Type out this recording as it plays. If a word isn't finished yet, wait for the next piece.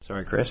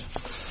Sorry, Chris.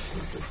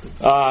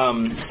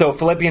 So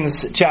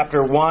Philippians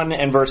chapter 1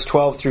 and verse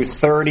 12 through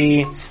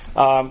 30.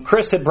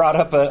 Chris had brought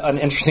up an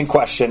interesting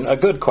question, a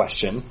good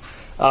question,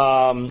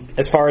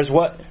 as far as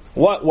what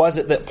was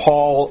it that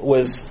Paul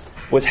was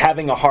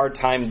having a hard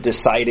time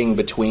deciding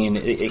between.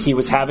 He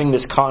was having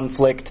this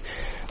conflict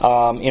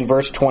in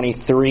verse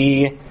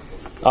 23.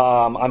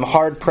 I'm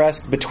hard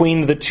pressed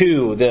between the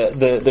two,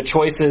 the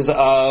choices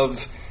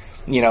of,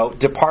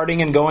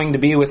 departing and going to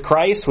be with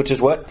Christ, which is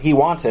what he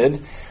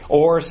wanted,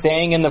 or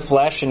staying in the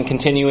flesh and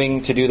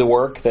continuing to do the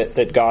work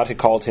that God had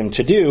called him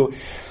to do.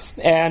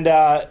 And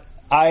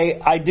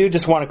I do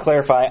just want to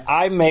clarify,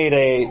 I made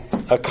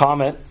a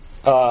comment,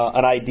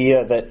 an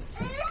idea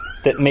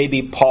that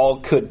maybe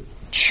Paul could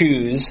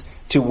choose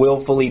to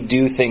willfully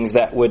do things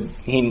that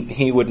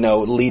he would know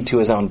lead to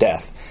his own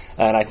death.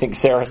 And I think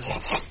Sarah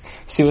said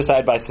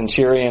suicide by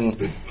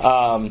centurion.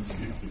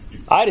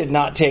 I did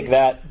not take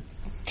that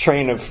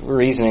train of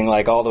reasoning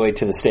all the way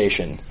to the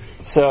station.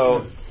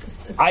 So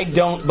I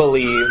don't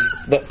believe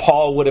that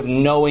Paul would have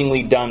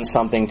knowingly done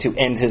something to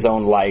end his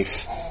own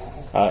life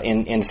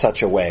in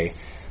such a way.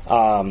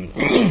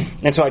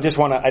 And so I just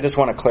want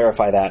to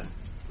clarify that.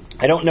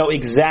 I don't know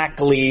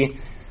exactly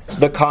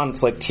the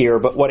conflict here,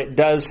 but what it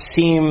does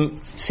seem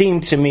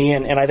to me,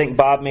 and I think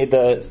Bob made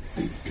the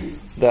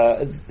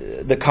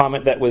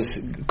comment that was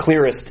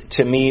clearest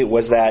to me,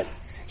 was that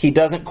he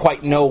doesn't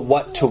quite know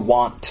what to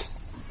want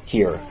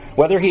here.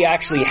 Whether he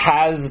actually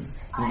has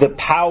the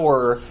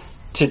power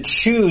to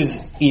choose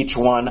each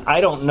one,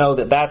 I don't know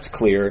that that's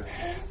clear.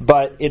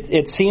 But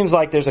it seems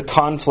like there's a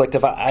conflict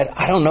of,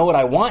 I don't know what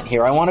I want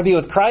here. I want to be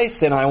with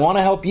Christ, and I want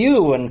to help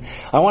you, and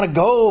I want to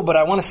go, but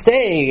I want to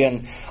stay.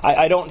 And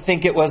I don't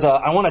think it was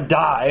I want to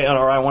die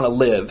or I want to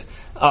live.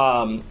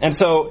 And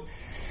so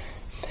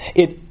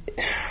it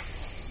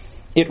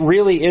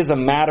really is a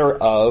matter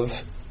of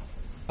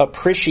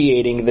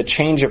appreciating the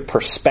change of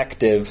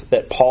perspective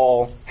that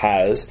Paul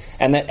has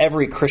and that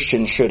every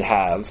Christian should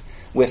have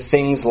with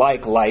things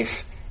like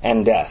life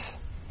and death.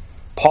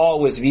 Paul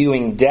was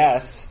viewing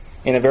death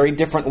in a very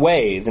different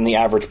way than the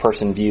average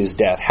person views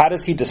death. How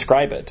does he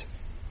describe it?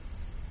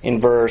 In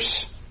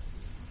verse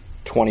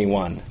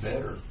 21.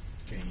 Better.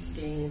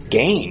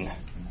 Gain.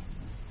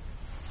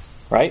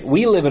 Right?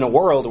 We live in a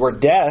world where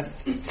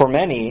death, for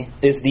many,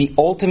 is the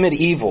ultimate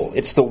evil.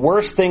 It's the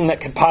worst thing that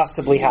could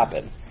possibly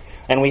happen.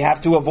 And we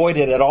have to avoid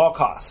it at all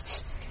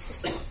costs.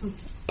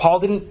 Paul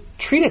didn't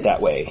treat it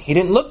that way. He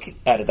didn't look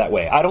at it that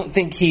way. I don't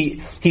think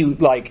he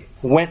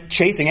went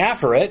chasing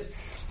after it,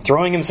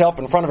 throwing himself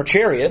in front of a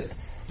chariot.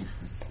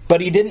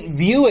 But he didn't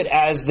view it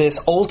as this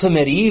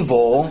ultimate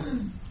evil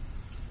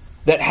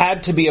that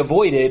had to be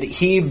avoided.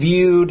 He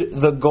viewed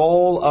the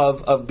goal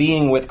of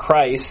being with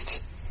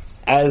Christ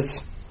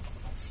as,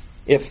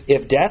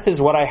 if death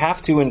is what I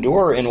have to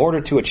endure in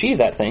order to achieve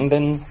that thing,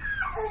 then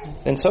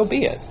so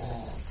be it.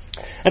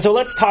 And so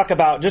let's talk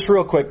about, just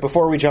real quick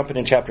before we jump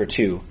into chapter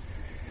 2,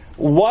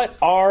 what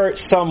are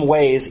some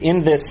ways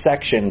in this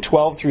section,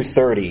 12 through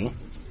 30,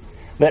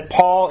 that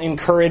Paul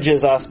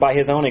encourages us by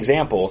his own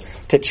example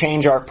to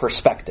change our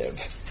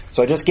perspective.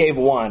 So I just gave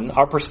one.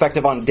 Our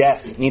perspective on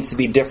death needs to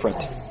be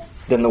different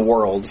than the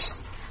world's.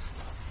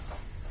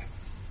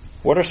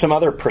 What are some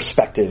other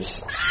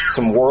perspectives,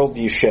 some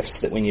worldview shifts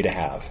that we need to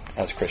have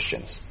as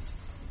Christians?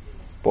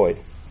 Boyd.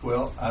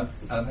 Well,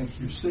 I think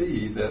you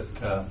see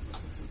that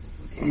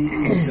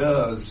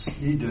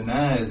he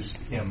denies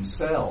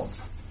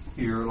himself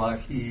here,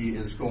 like he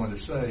is going to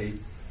say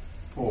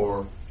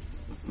for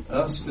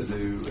us to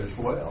do as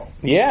well.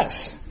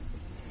 Yes.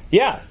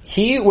 Yeah,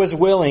 he was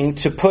willing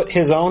to put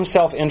his own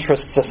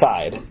self-interests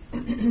aside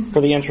for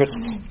the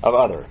interests of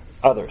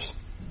others.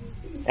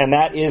 And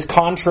that is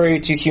contrary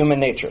to human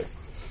nature.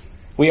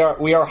 We are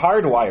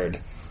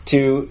hardwired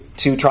to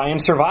try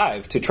and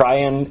survive, to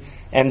try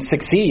and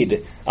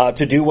succeed,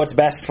 to do what's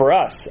best for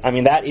us. I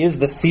mean, that is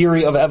the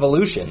theory of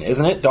evolution,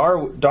 isn't it?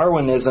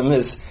 Darwinism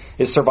is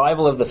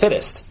survival of the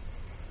fittest.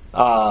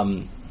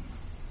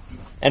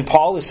 And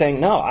Paul is saying,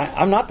 no,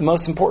 I'm not the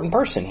most important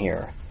person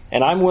here.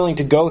 And I'm willing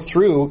to go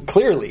through,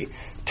 clearly,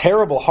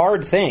 terrible,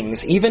 hard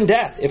things, even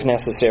death if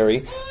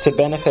necessary, to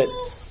benefit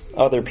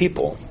other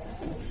people.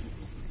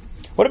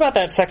 What about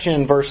that section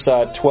in verse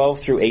 12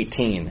 through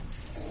 18?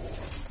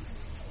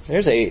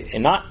 There's a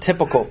not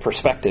typical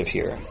perspective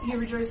here. He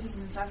rejoices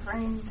in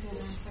suffering to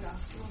advance the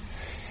gospel.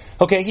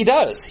 Okay, he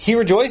does. He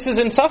rejoices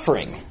in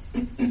suffering.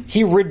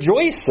 He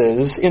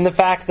rejoices in the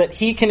fact that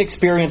he can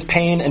experience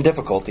pain and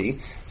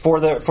difficulty for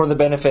the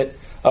benefit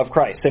of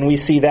Christ. And we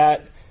see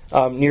that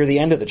near the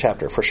end of the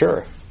chapter, for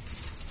sure.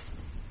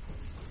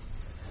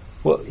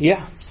 Well,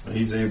 yeah.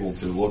 He's able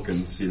to look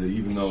and see that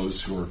even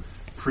those who are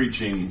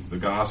preaching the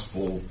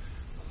gospel,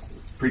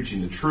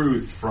 preaching the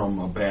truth from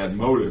a bad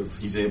motive,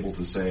 he's able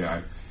to say,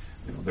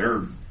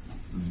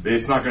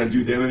 it's not going to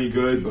do them any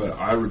good, but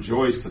I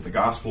rejoice that the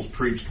gospel's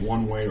preached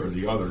one way or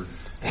the other.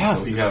 And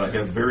so he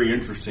has a very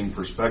interesting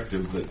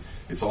perspective that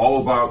it's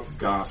all about the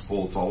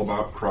gospel, it's all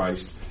about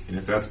Christ, and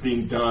if that's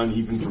being done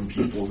even from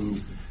people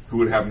who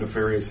would have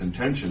nefarious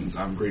intentions.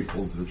 I'm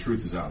grateful that the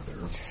truth is out there.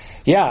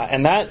 Yeah,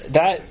 and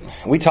that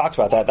we talked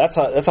about that.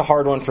 That's a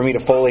hard one for me to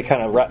fully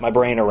kind of wrap my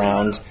brain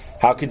around.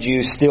 How could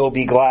you still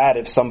be glad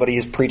if somebody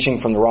is preaching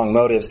from the wrong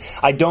motives?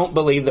 I don't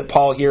believe that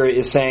Paul here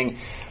is saying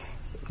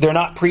they're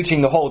not preaching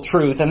the whole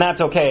truth, and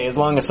that's okay as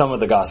long as some of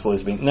the gospel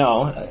is being...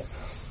 No.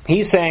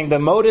 He's saying the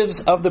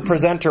motives of the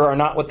presenter are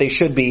not what they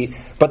should be,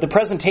 but the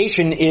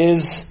presentation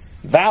is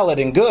valid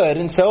and good,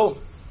 and so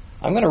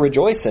I'm going to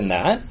rejoice in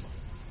that.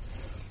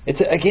 It's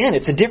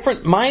a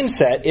different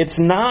mindset. It's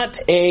not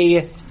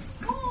a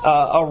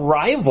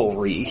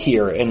rivalry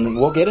here, and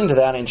we'll get into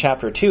that in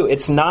chapter 2.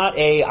 It's not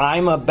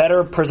I'm a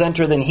better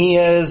presenter than he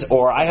is,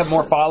 or I have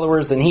more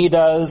followers than he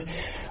does,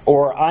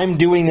 or I'm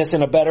doing this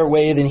in a better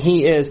way than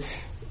he is.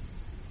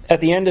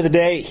 At the end of the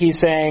day, he's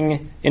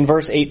saying in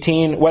verse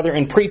 18, whether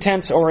in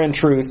pretense or in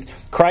truth,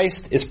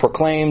 Christ is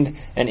proclaimed,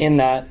 and in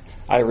that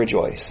I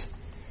rejoice.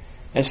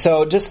 And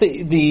so just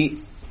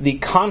the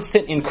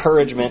constant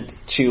encouragement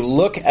to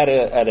look at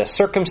a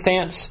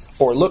circumstance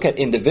or look at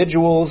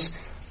individuals,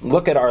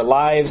 look at our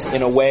lives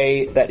in a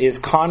way that is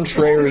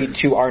contrary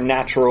to our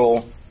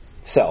natural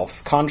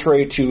self,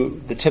 contrary to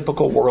the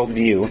typical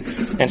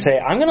worldview, and say,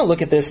 I'm going to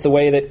look at this the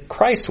way that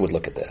Christ would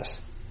look at this.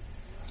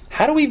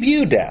 How do we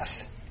view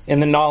death in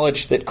the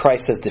knowledge that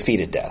Christ has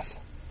defeated death?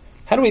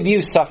 How do we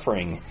view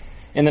suffering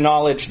in the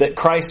knowledge that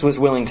Christ was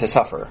willing to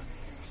suffer?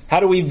 How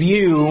do we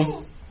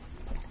view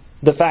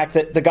the fact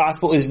that the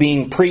gospel is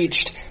being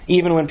preached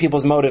even when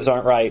people's motives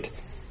aren't right,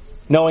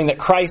 knowing that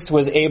Christ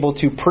was able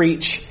to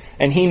preach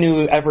and he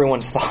knew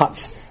everyone's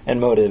thoughts and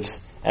motives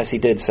as he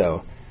did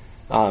so?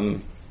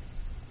 So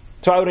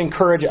I would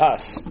encourage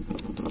us,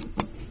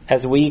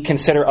 as we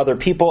consider other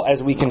people,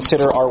 as we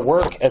consider our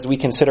work, as we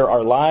consider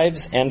our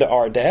lives and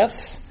our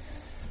deaths,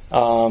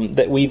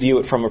 that we view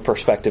it from a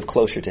perspective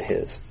closer to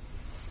his.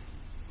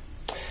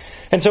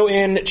 And so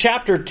in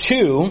chapter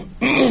 2,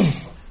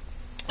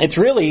 it's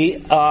really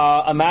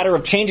a matter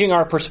of changing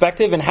our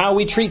perspective and how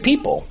we treat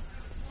people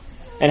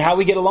and how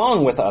we get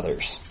along with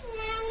others.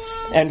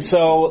 And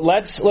so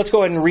let's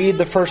go ahead and read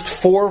the first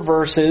 4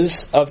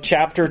 verses of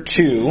chapter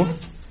 2.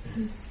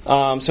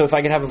 So if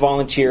I could have a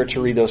volunteer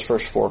to read those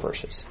first 4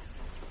 verses.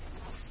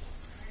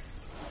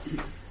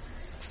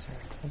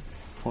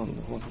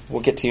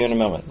 We'll get to you in a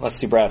moment. Let's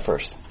see Brad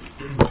first.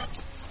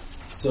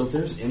 So if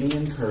there's any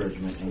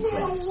encouragement in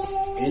Christ,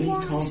 any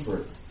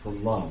comfort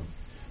from love,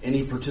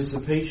 any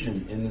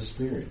participation in the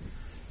Spirit,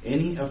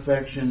 any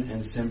affection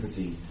and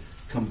sympathy,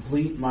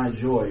 complete my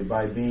joy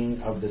by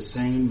being of the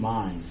same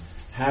mind,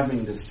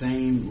 having the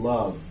same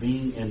love,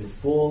 being in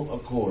full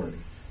accord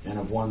and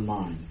of one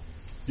mind.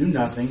 Do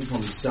nothing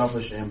from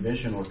selfish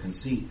ambition or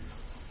conceit,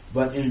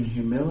 but in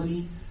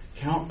humility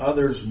count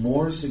others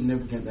more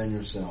significant than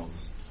yourselves.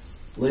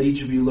 Let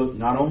each of you look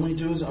not only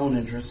to his own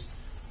interest,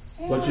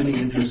 but to the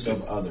interest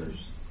of others.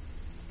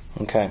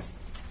 Okay.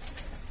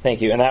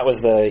 Thank you. And that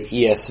was the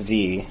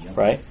ESV,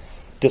 right?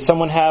 Does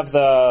someone have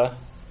the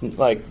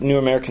New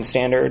American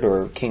Standard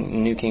or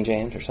New King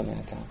James or something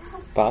like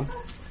that? Bob?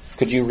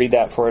 Could you read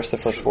that for us, the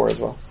first 4 as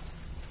well?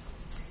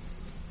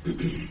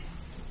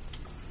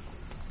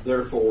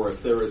 Therefore,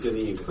 if there is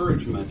any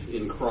encouragement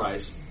in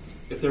Christ,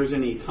 if there is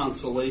any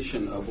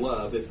consolation of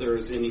love, if there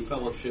is any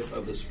fellowship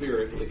of the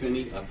Spirit, if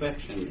any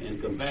affection and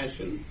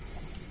compassion,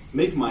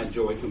 make my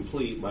joy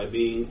complete by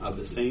being of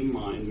the same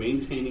mind,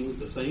 maintaining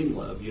the same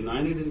love,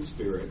 united in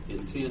spirit,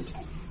 intent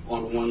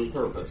on one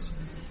purpose.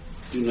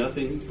 Do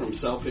nothing from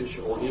selfish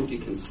or empty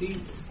conceit,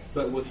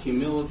 but with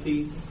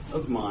humility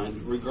of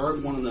mind,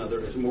 regard one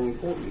another as more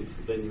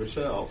important than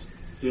yourselves.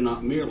 Do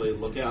not merely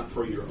look out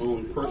for your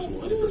own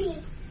personal interests,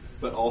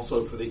 but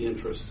also for the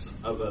interests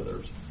of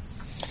others.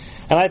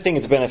 And I think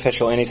it's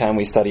beneficial anytime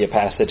we study a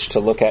passage to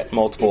look at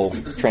multiple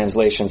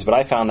translations, but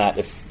I found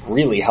that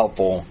really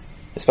helpful,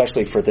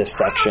 especially for this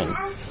section.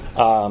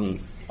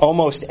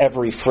 Almost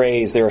every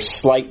phrase, there are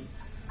slight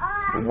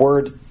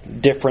word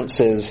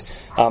differences.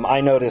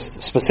 I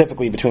noticed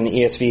specifically between the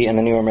ESV and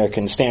the New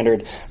American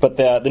Standard, but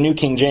the New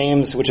King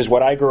James, which is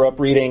what I grew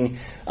up reading,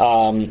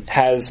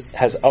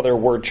 has other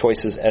word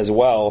choices as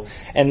well.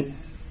 And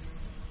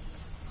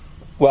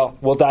well,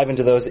 we'll dive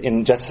into those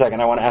in just a second.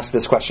 I want to ask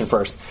this question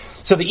first.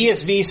 So the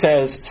ESV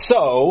says,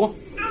 so,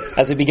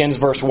 as it begins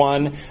verse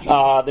 1.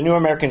 The New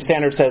American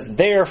Standard says,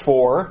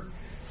 therefore.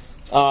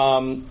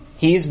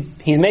 He's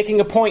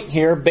making a point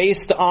here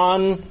based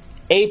on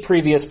a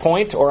previous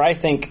point, or I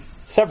think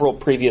several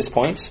previous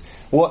points.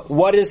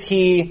 What is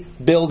he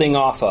building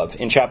off of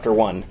in chapter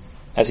 1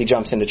 as he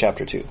jumps into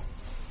chapter 2?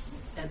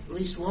 At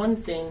least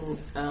one thing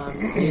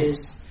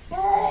is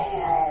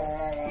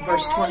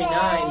verse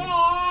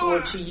 29,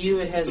 for to you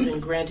it has been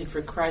granted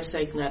for Christ's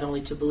sake not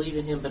only to believe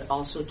in him, but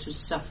also to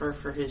suffer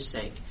for his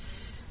sake.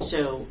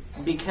 So,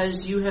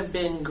 because you have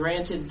been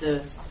granted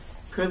the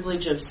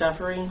privilege of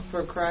suffering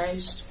for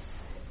Christ,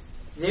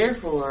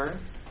 therefore,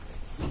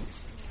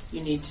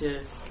 you need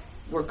to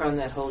work on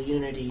that whole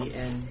unity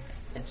and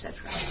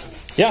etc.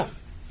 Yeah.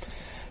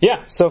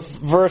 Yeah, so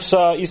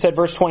you said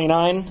verse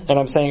 29, and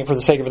I'm saying it for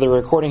the sake of the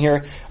recording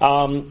here,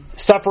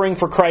 suffering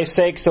for Christ's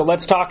sake, so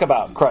let's talk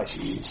about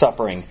Christ's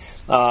suffering,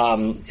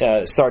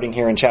 starting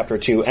here in chapter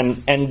 2.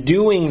 And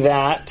doing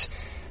that,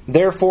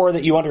 therefore,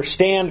 that you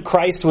understand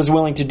Christ was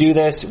willing to do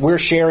this, we're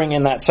sharing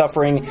in that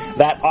suffering,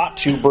 that ought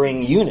to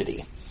bring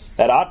unity.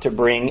 That ought to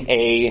bring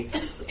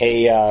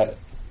a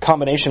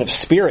combination of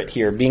spirit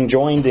here, being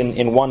joined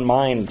in one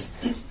mind.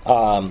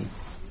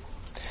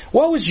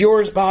 What was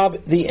yours,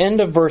 Bob? The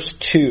end of verse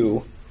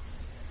 2.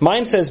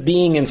 Mine says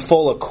being in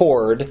full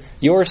accord.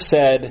 Yours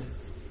said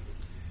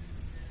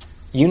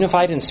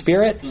unified in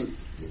spirit?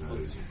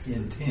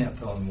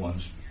 Intent on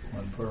one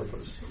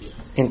purpose.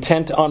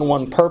 Intent on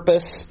one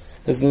purpose.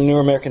 This is the New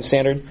American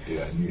Standard.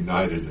 Yeah,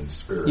 united in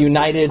spirit.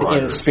 United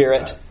in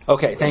spirit.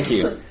 Okay, thank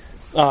you.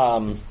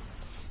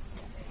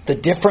 The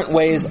different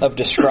ways of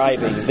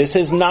describing. This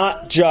is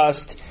not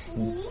just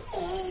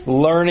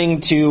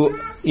learning to,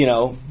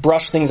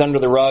 brush things under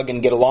the rug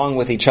and get along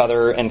with each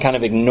other and kind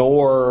of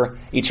ignore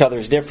each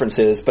other's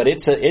differences, but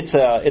it's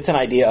an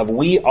idea of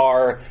we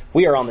are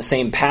on the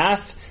same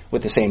path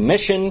with the same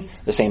mission,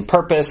 the same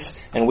purpose,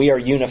 and we are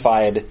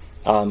unified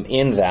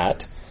in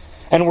that.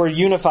 And we're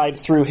unified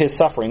through his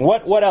suffering.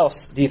 What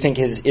else do you think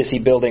is he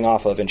building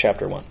off of in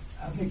chapter 1?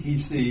 I think he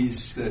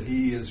sees that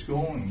he is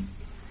going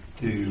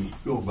to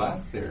go back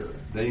there.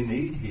 They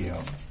need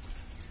him.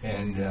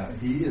 And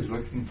he is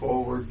looking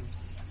forward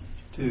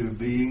to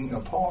being a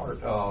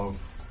part of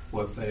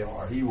what they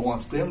are. He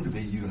wants them to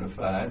be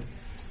unified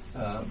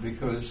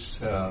because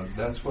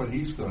that's what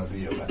he's going to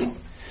be about.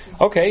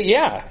 Okay,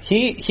 yeah.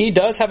 He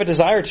does have a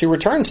desire to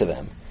return to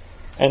them.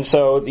 And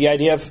so the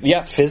idea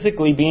of,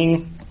 physically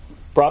being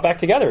brought back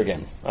together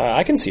again.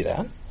 I can see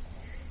that.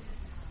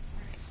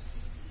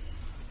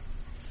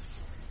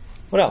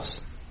 What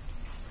else?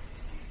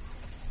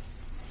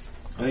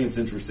 I think it's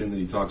interesting that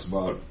he talks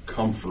about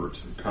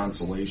comfort,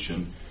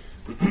 consolation.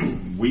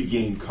 We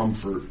gain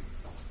comfort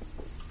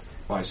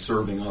by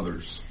serving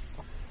others.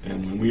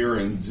 And when we are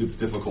in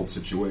difficult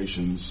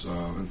situations,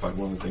 in fact,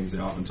 one of the things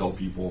I often tell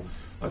people,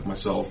 like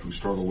myself, who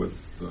struggle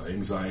with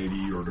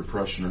anxiety or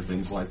depression or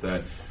things like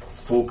that,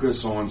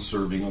 focus on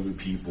serving other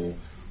people.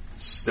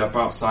 Step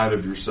outside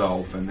of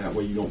yourself, and that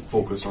way you don't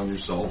focus on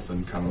yourself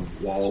and kind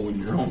of wallow in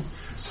your own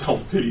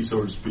self-pity,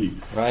 so to speak.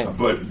 Right.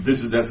 But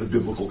that's a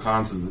biblical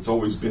concept that's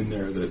always been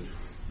there, that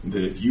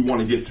if you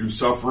want to get through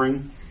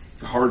suffering,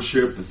 the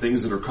hardship, the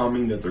things that are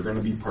coming that they're going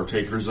to be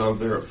partakers of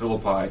there at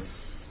Philippi,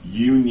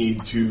 you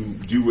need to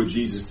do what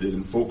Jesus did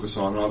and focus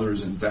on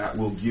others, and that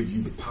will give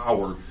you the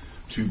power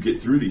to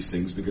get through these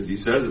things, because he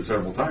says it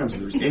several times, if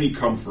there's any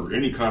comfort,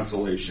 any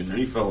consolation,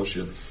 any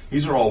fellowship,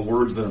 these are all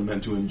words that are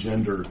meant to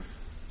engender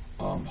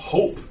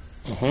hope,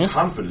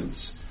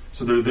 confidence.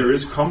 So there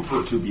is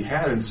comfort to be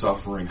had in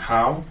suffering.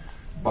 How?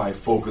 By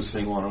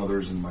focusing on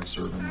others and by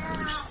serving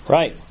others.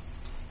 Right.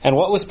 And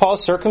what was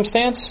Paul's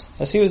circumstance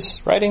as he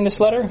was writing this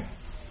letter?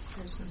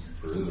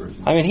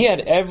 I mean, he had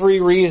every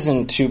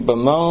reason to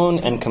bemoan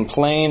and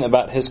complain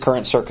about his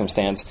current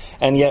circumstance,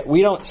 and yet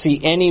we don't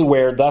see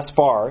anywhere thus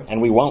far,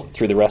 and we won't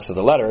through the rest of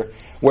the letter,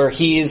 where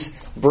he's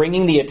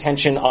bringing the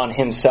attention on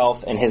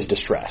himself and his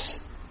distress.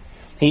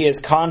 He is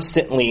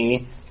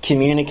constantly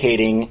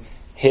communicating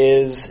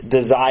his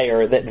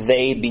desire that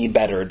they be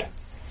bettered.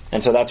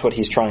 And so that's what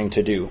he's trying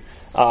to do.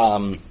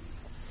 And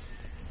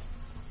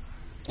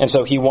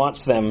so he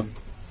wants them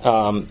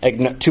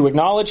to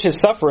acknowledge his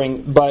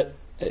suffering, but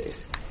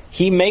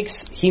he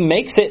makes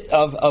it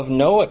of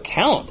no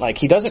account. Like,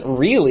 he doesn't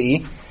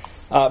really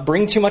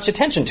bring too much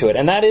attention to it.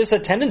 And that is a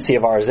tendency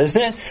of ours,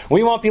 isn't it?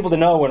 We want people to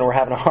know when we're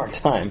having a hard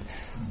time.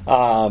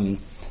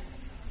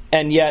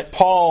 And yet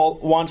Paul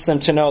wants them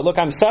to know, look,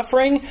 I'm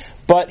suffering,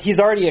 but he's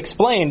already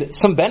explained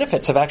some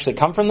benefits have actually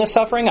come from this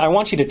suffering. I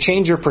want you to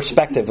change your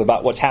perspective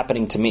about what's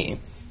happening to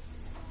me.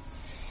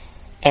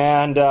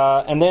 And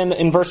then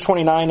in verse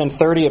 29 and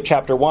 30 of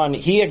chapter 1,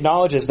 he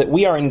acknowledges that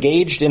we are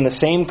engaged in the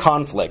same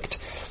conflict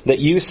that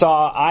you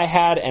saw I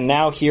had and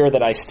now hear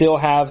that I still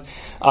have.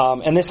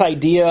 And this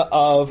idea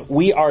of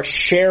we are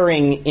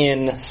sharing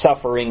in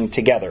suffering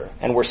together,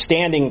 and we're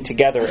standing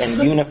together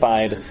and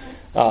unified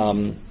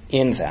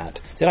in that.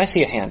 Did I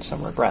see a hand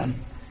somewhere, Brad?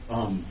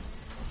 And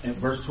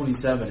verse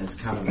 27 is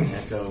kind of an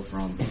echo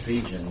from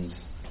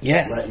Ephesians.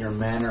 Yes. Let your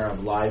manner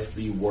of life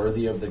be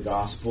worthy of the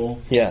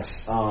gospel.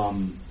 Yes.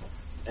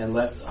 And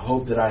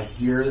hope that I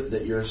hear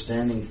that you're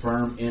standing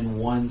firm in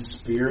one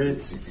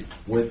spirit,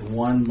 with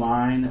one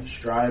mind,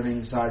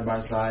 striving side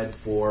by side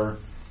for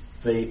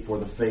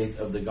the faith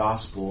of the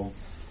gospel.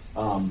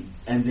 And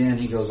then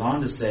he goes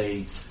on to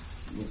say,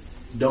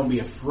 don't be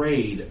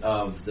afraid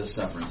of the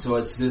suffering. So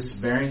it's this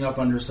bearing up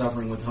under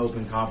suffering with hope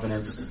and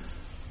confidence,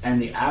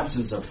 and the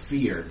absence of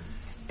fear.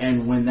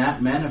 And when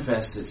that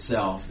manifests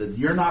itself, that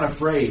you're not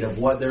afraid of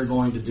what they're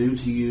going to do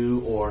to you,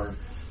 or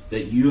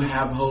that you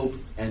have hope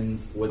and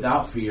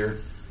without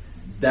fear,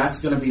 that's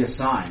going to be a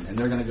sign. And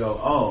they're going to go,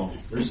 oh,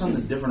 there's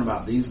something different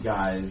about these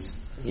guys.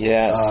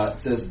 Yes.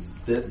 It says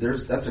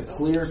that that's a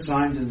clear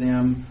sign to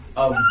them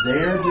of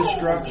their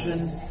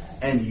destruction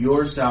and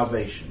your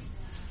salvation.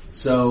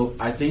 So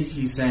I think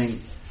he's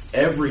saying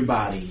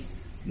everybody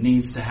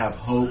needs to have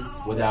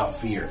hope without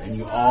fear. And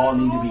you all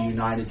need to be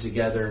united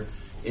together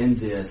in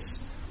this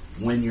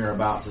when you're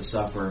about to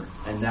suffer.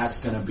 And that's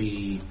going to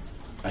be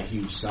a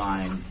huge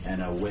sign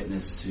and a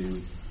witness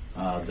to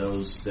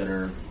those that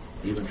are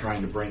even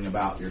trying to bring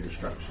about your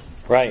destruction.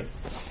 Right.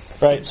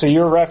 Right. So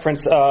your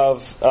reference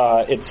of,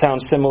 it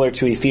sounds similar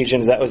to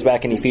Ephesians. That was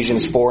back in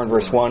Ephesians 4 and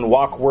verse 1.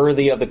 Walk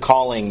worthy of the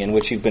calling in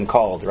which you've been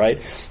called,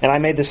 right? And I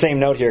made the same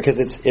note here because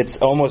it's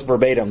almost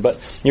verbatim. But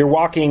you're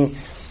walking,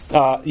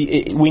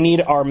 we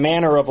need our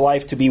manner of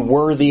life to be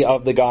worthy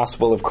of the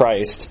gospel of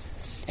Christ.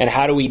 And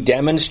how do we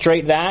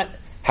demonstrate that?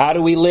 How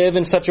do we live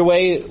in such a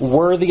way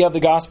worthy of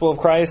the gospel of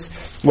Christ?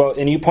 Well,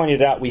 and you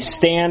pointed it out, we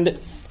stand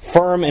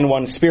firm in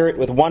one spirit,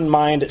 with one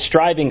mind,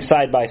 striving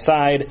side by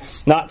side,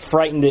 not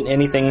frightened in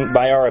anything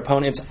by our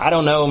opponents. I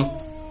don't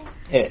know,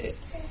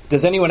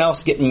 does anyone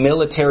else get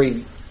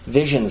military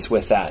visions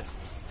with that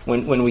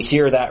when we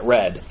hear that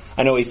read?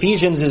 I know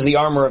Ephesians is the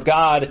armor of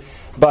God,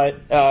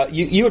 but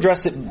you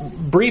addressed it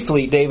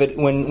briefly, David,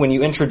 when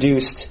you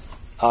introduced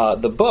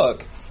the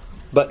book.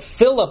 But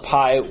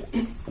Philippi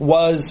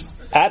was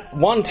at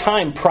one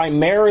time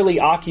primarily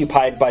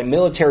occupied by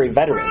military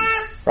veterans,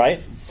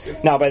 right?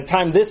 Now, by the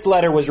time this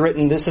letter was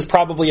written, this is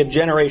probably a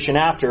generation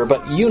after,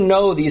 but you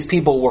know these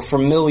people were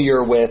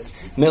familiar with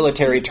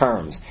military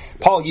terms.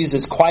 Paul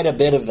uses quite a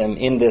bit of them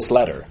in this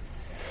letter.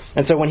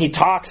 And so when he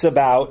talks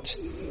about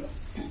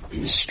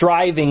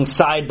striving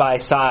side by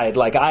side,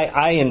 like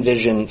I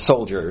envision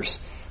soldiers,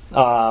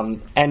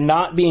 and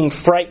not being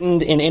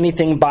frightened in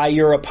anything by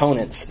your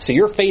opponents. So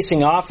you're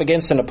facing off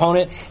against an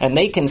opponent, and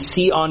they can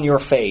see on your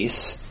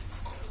face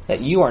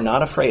that you are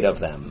not afraid of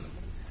them.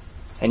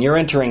 And you're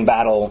entering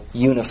battle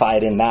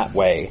unified in that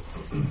way.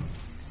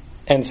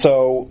 And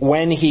so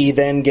when he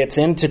then gets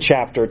into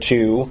chapter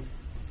 2,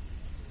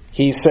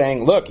 he's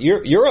saying, look,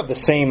 you're of the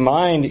same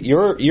mind.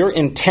 You're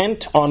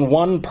intent on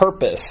one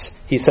purpose.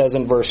 He says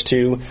in verse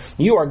 2,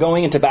 you are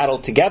going into battle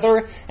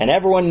together, and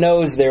everyone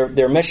knows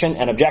their mission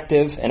and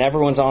objective, and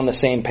everyone's on the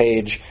same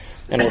page,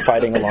 and we're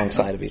fighting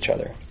alongside of each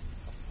other.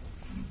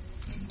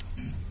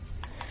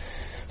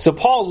 So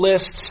Paul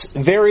lists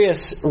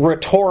various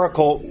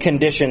rhetorical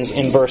conditions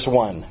in verse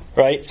 1,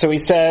 right? So he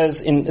says,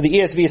 in the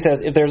ESV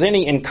says, if there's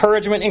any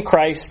encouragement in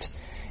Christ,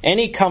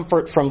 any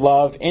comfort from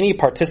love, any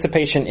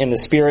participation in the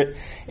Spirit,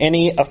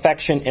 any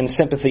affection and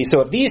sympathy.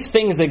 So if these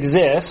things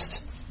exist,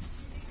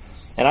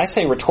 and I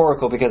say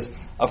rhetorical because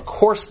of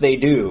course they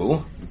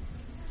do,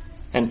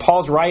 and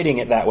Paul's writing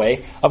it that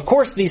way, of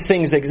course these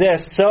things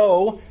exist,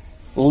 so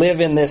live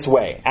in this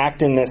way,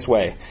 act in this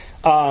way.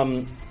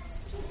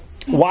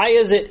 Why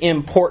is it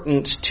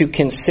important to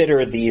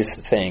consider these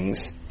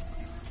things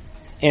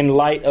in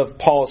light of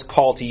Paul's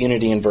call to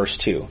unity in verse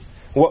 2?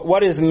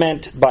 What is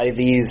meant by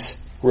these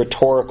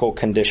rhetorical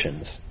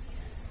conditions?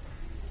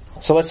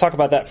 So let's talk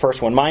about that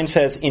first one. Mine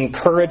says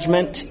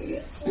encouragement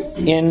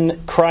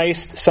in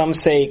Christ. Some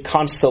say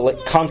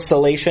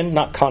consolation,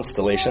 not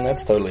constellation,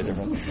 that's totally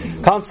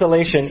different.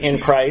 Consolation in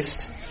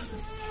Christ.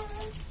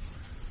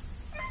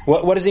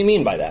 What does he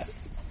mean by that?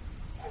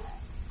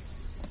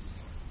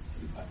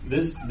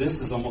 This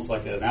is almost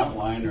like an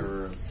outline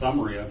or a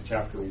summary of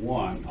chapter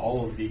 1.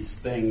 All of these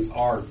things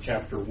are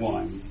chapter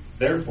 1.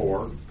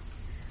 Therefore,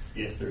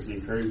 if there's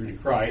encouragement in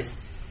Christ,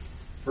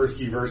 first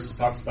few verses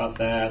talks about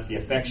that. The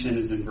affection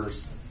is in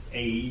verse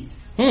 8.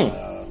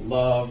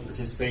 Love,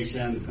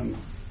 participation,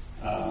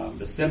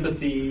 the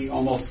sympathy,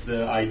 almost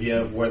the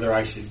idea of whether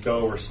I should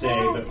go or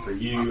stay, but for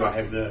you,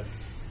 I have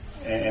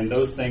and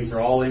those things are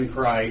all in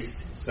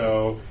Christ.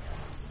 So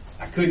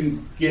I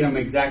couldn't get them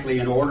exactly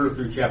in order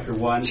through chapter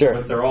 1, sure,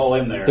 but they're all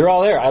in there. They're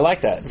all there. I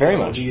like that very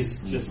much. He's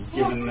just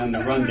giving them the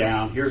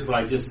rundown. Here's what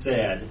I just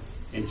said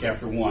in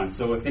chapter 1.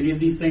 So if any of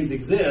these things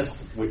exist,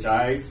 which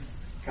I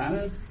kind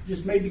of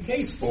just made the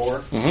case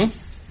for,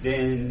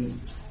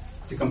 then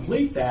to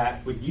complete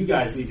that, you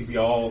guys need to be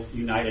all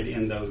united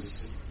in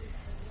those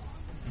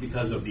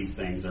because of these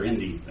things or in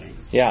these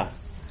things. Yeah.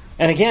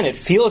 And again, it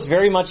feels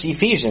very much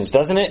Ephesians,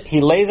 doesn't it? He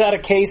lays out a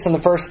case in the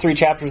first 3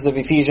 chapters of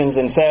Ephesians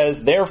and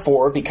says,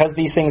 therefore, because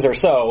these things are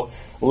so,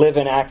 live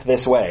and act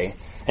this way.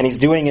 And he's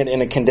doing it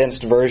in a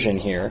condensed version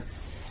here,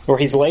 where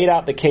he's laid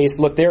out the case,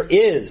 look, there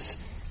is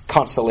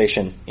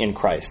consolation in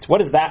Christ. What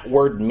does that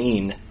word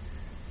mean?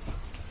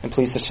 And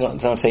please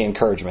don't say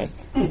encouragement.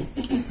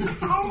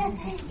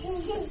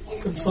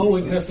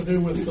 Consoling has to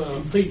do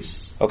with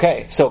peace.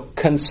 Okay, so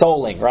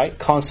consoling, right?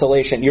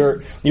 Consolation.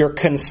 You're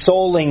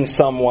consoling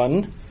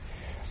someone.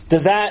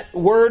 Does that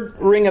word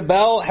ring a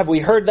bell? Have we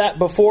heard that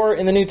before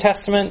in the New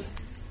Testament?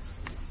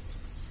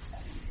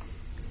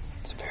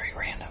 It's very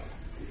random.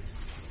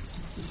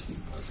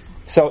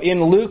 So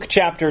in Luke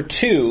chapter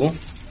 2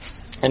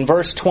 and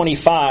verse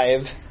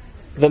 25,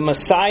 the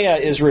Messiah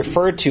is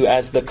referred to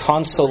as the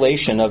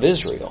consolation of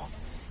Israel.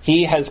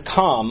 He has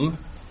come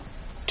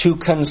to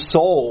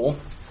console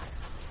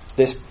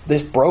this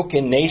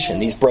broken nation,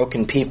 these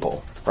broken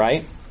people,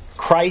 right?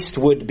 Christ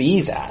would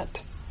be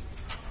that.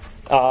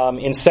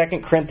 In 2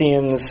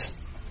 Corinthians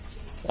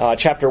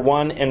chapter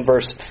 1 and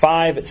verse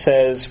 5, it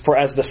says, "For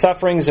as the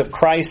sufferings of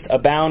Christ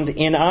abound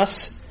in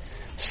us,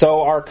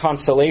 so our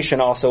consolation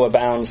also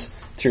abounds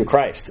through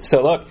Christ."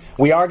 So look,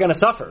 we are going to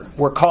suffer.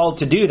 We're called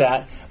to do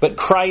that, but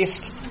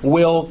Christ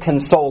will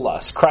console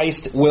us.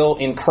 Christ will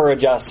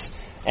encourage us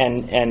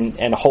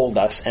and hold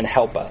us and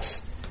help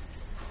us.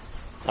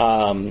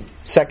 2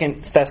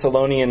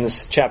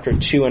 Thessalonians chapter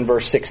 2 and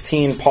verse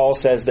 16, Paul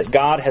says that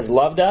God has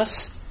loved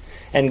us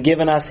and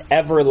given us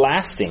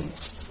everlasting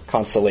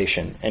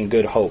consolation and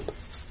good hope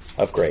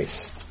of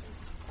grace.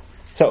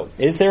 So,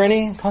 is there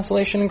any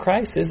consolation in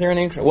Christ? Is there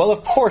any? Well,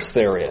 of course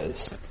there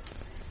is.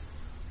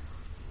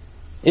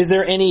 Is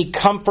there any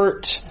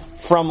comfort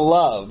from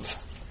love,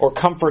 or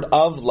comfort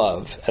of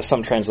love, as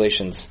some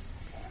translations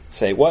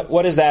say?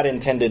 What is that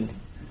intended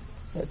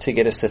to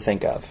get us to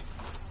think of?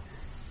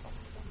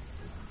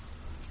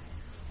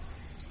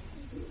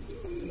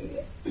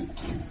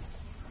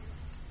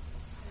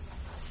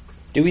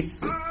 Do we?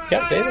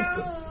 Yeah, David?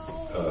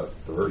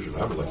 The version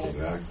I'm looking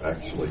at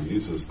actually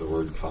uses the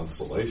word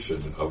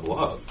consolation of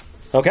love.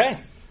 Okay.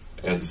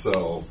 And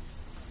so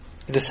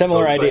it's a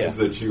similar idea. Things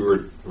that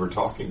you were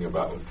talking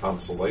about with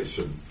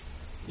consolation,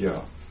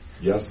 yeah,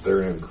 yes,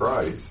 they're in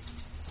Christ,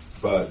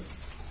 but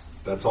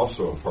that's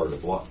also a part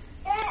of love.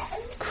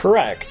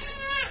 Correct.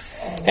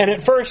 And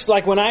at first,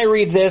 like when I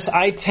read this,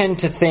 I tend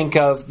to think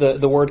of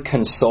the word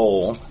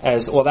console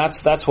as, well,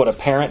 that's what a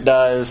parent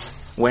does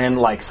when,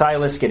 like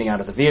Silas getting out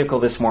of the vehicle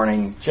this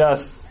morning,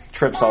 just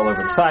trips all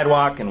over the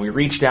sidewalk, and we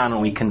reach down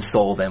and we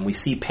console them. We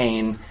see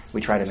pain, we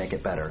try to make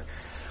it better.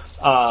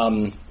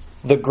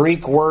 The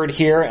Greek word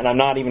here, and I'm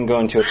not even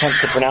going to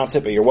attempt to pronounce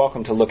it, but you're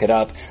welcome to look it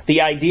up.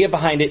 The idea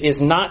behind it is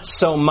not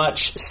so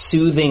much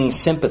soothing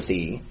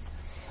sympathy,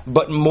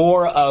 but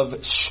more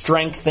of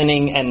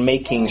strengthening and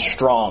making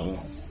strong.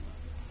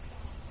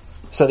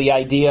 So the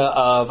idea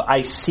of,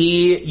 I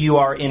see you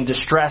are in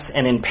distress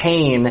and in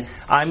pain,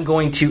 I'm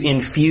going to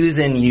infuse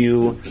in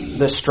you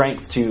the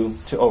strength to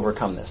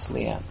overcome this.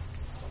 Leanne.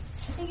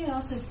 I think it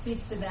also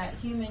speaks to that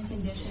human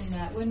condition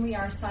that when we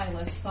are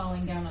Silas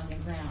falling down on the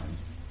ground,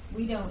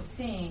 we don't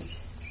think,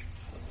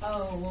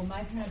 oh, well,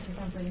 my parents are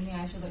comforting me,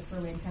 I should look for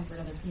a way to comfort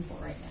other people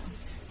right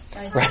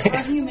now. Right?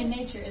 Our human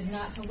nature is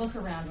not to look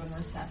around when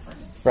we're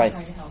suffering, right,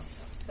 try to help.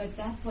 But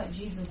that's what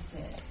Jesus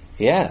did.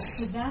 Yes.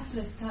 So that's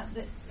this.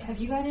 Have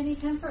you got any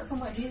comfort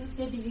from what Jesus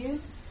did to you?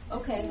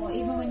 Okay, well,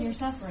 even when you're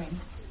suffering,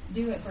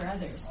 do it for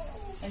others.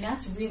 And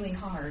that's really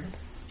hard.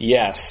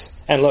 Yes.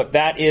 And look,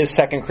 that is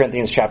 2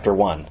 Corinthians chapter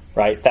 1,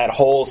 right? That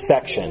whole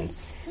section.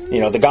 You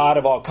know, the God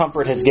of all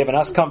comfort has given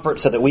us comfort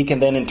so that we can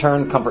then in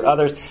turn comfort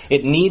others.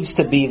 It needs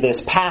to be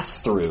this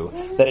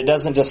pass-through, that it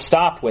doesn't just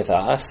stop with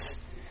us,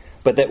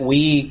 but that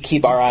we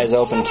keep our eyes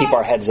open, keep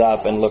our heads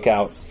up, and look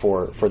out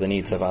for the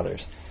needs of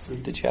others.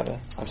 Did you have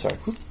I'm sorry.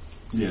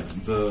 Yeah,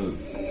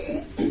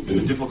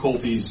 the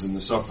difficulties and the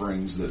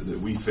sufferings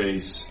that we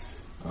face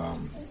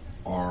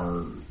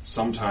are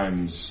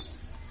sometimes,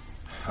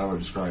 how do I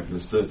describe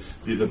this? The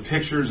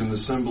pictures and the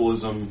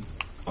symbolism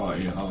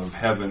of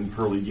heaven,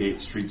 pearly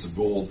gates, streets of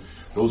gold,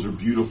 those are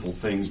beautiful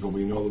things, but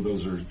we know that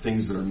those are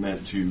things that are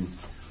meant to,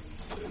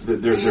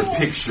 they're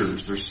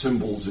pictures, they're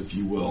symbols, if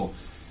you will.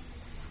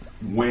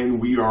 When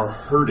we are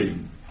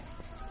hurting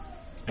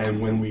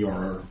and when we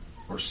are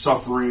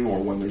suffering, or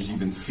when there's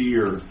even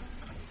fear,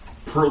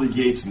 pearly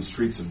gates and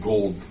streets of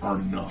gold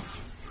aren't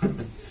enough.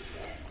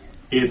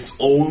 It's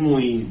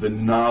only the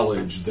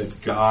knowledge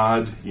that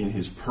God, in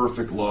His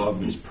perfect love,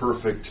 in His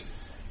perfect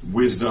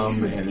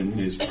wisdom, and in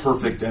His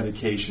perfect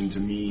dedication to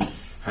me,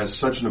 has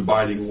such an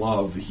abiding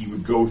love that He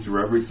would go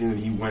through everything that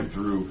He went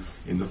through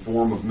in the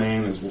form of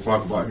man, as we'll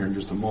talk about here in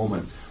just a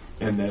moment.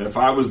 And that if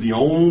I was the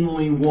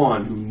only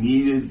one who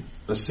needed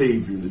a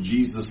Savior, that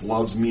Jesus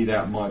loves me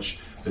that much,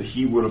 that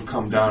He would have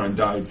come down and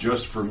died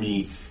just for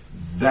me,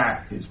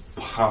 that is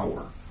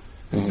power.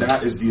 Mm-hmm.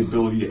 That is the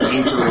ability to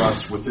anchor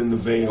us within the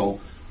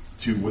veil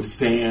to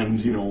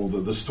withstand,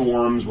 the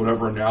storms,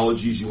 whatever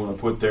analogies you want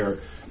to put there.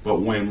 But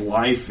when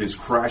life is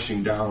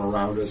crashing down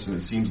around us and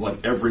it seems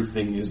like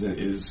everything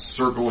is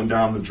circling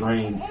down the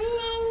drain,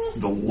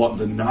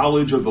 the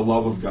knowledge of the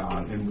love of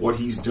God and what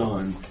He's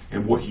done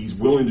and what He's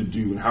willing to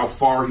do and how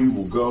far He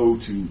will go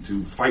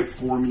to fight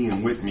for me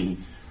and with me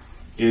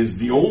is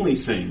the only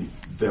thing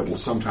that will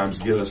sometimes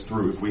get us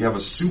through. If we have a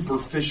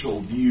superficial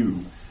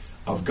view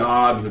of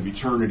God and of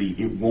eternity,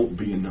 it won't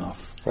be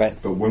enough. Right.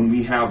 But when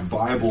we have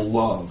Bible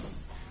love,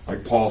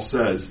 like Paul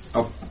says,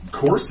 of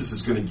course this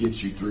is going to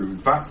get you through. In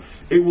fact,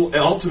 it will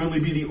ultimately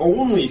be the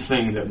only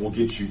thing that will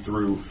get you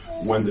through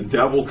when the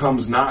devil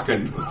comes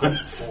knocking.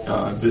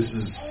 This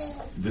is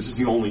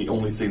the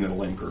only thing that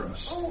will anchor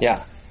us.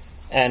 Yeah.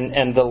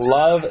 And the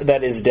love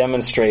that is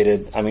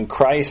demonstrated, I mean,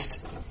 Christ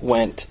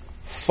went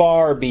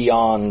far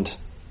beyond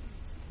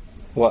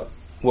what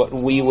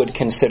we would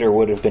consider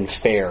would have been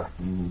fair,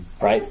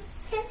 right?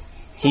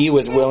 He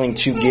was willing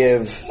to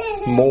give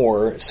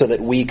more so that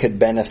we could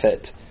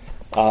benefit.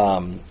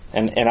 And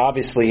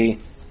obviously,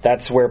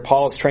 that's where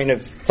Paul's train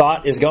of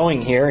thought is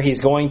going here.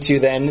 He's going to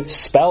then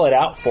spell it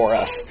out for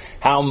us,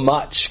 how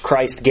much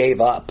Christ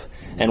gave up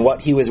and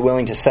what he was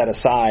willing to set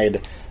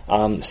aside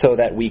so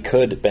that we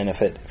could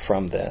benefit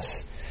from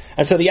this.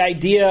 And so the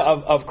idea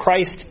of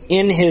Christ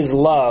in his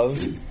love,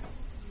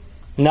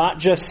 not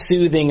just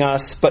soothing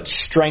us, but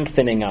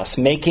strengthening us,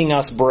 making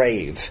us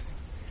brave,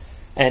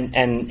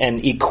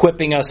 and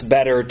equipping us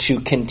better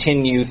to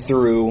continue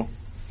through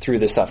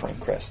the suffering,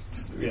 Chris.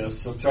 Yeah,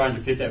 so trying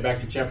to fit that back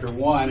to chapter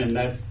 1, and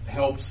that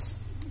helps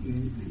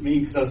me,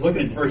 because I was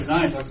looking at verse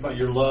 9, it talks about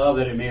your love,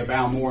 that it may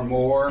abound more and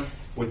more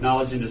with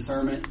knowledge and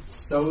discernment,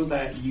 so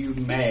that you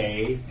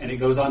may, and it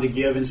goes on to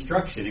give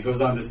instruction. It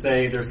goes on to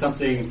say there's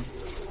something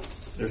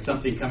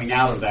coming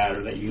out of that,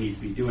 or that you need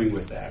to be doing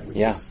with that, which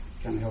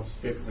kind of helps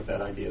fit with that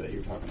idea that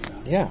you're talking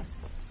about. Yeah.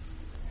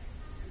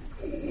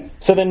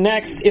 So the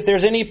next, if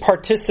there's any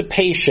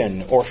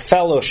participation or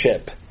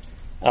fellowship,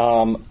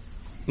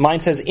 mine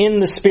says in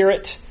the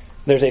Spirit,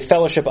 there's a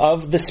fellowship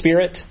of the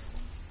Spirit.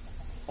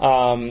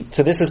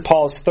 So this is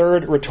Paul's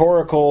third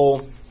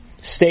rhetorical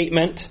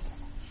statement.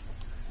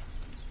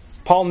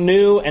 Paul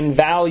knew and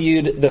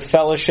valued the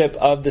fellowship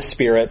of the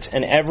Spirit,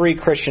 and every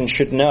Christian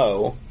should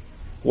know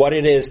what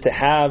it is to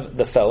have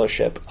the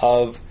fellowship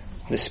of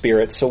the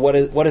Spirit. So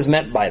what is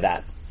meant by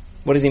that?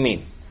 What does he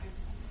mean?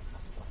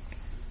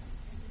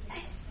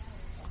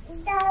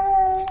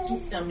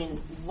 I mean,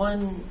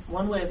 one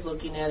way of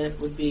looking at it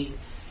would be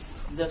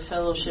the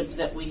fellowship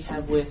that we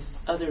have with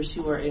others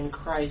who are in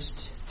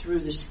Christ through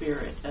the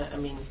Spirit. I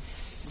mean,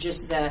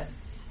 just that,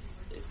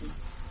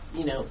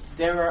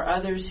 there are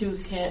others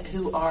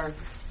who are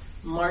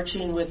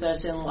marching with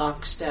us in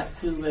lockstep,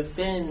 who have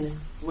been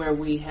where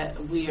we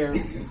are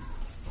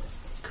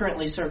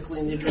currently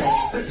circling the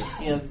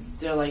drain.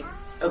 They're like,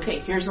 okay,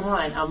 here's the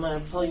line, I'm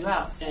going to pull you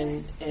out,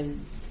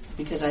 and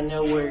because I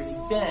know where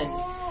you've been,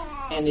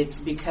 and it's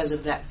because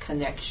of that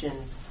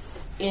connection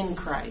in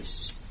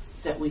Christ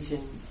that we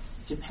can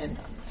depend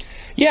on that.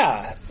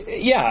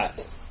 Yeah.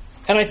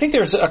 And I think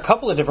there's a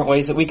couple of different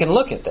ways that we can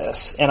look at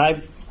this, and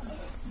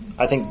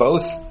I think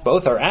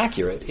both are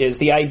accurate, is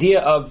the idea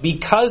of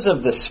because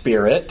of the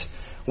Spirit,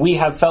 we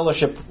have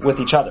fellowship with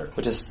each other,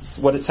 which is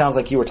what it sounds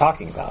like you were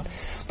talking about.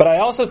 But I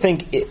also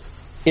think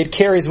it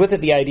carries with it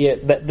the idea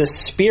that the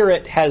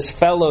Spirit has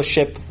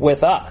fellowship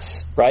with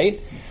us,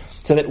 right?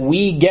 So that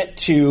we get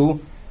to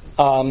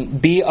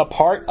be a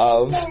part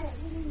of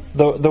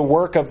the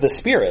work of the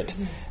Spirit.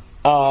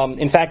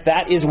 In fact,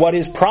 that is what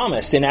is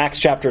promised in Acts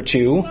chapter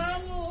 2.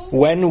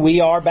 When we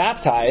are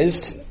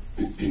baptized,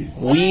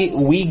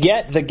 we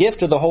get the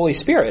gift of the Holy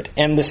Spirit,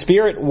 and the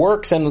Spirit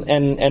works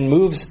and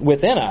moves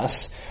within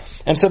us.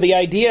 And so the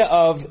idea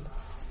of,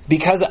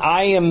 because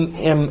I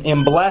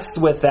am blessed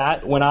with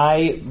that when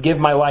I give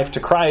my life to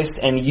Christ,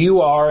 and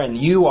you are,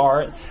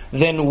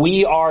 then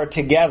we are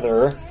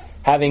together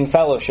having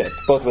fellowship,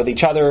 both with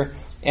each other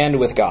and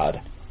with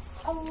God.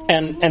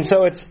 And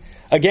so it's,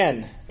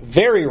 again,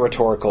 very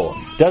rhetorical.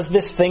 Does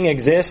this thing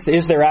exist?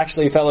 Is there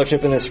actually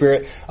fellowship in the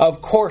Spirit?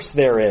 Of course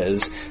there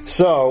is.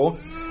 So,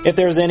 if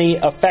there's any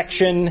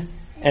affection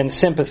and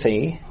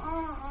sympathy,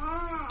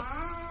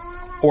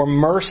 or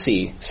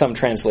mercy, some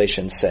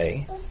translations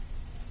say.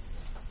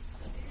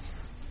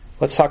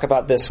 Let's talk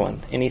about this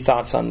one. Any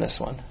thoughts on this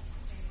one?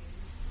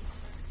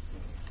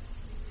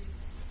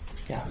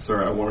 Yeah.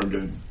 Sorry, I wanted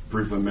to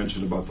briefly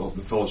mention about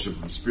the fellowship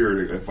of the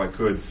Spirit, if I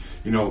could.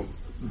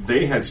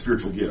 They had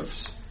spiritual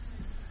gifts.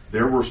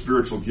 There were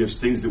spiritual gifts,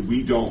 things that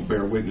we don't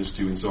bear witness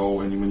to.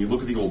 And when you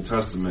look at the Old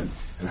Testament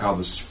and how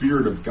the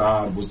Spirit of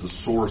God was the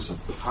source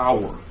of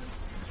power,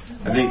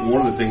 I think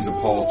one of the things that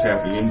Paul's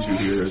tapping into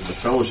here is the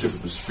fellowship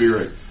of the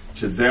Spirit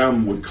to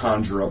them would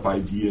conjure up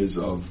ideas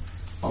of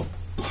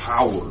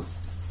power.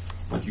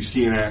 Like you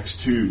see in Acts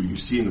 2, you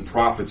see in the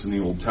prophets in the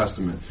Old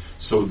Testament.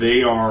 So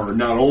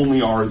not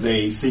only are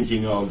they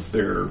thinking of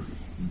their,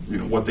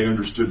 what they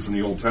understood from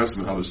the Old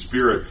Testament, how the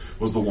Spirit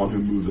was the one who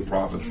moved the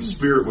prophets. The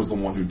Spirit was the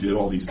one who did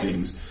all these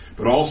things.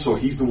 But also,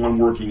 He's the one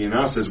working in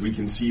us, as we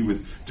can see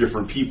with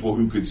different people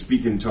who could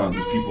speak in tongues,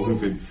 people who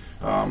could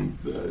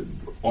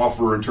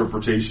offer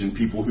interpretation,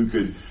 people who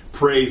could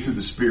pray through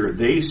the Spirit.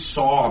 They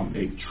saw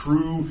a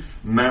true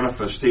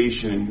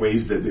manifestation in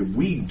ways that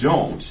we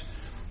don't.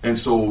 And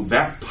so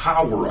that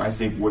power, I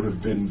think, would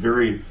have been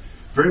very,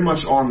 very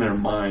much on their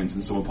minds.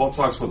 And so when Paul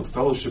talks about the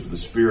fellowship of the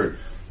Spirit,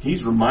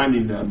 he's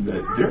reminding them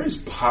that there is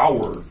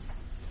power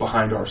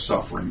behind our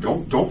suffering.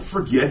 Don't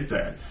forget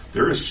that.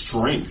 There is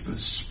strength. The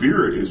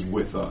Spirit is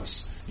with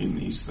us in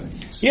these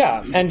things.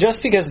 Yeah, and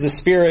just because the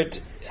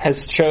Spirit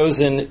has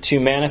chosen to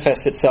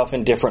manifest itself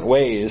in different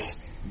ways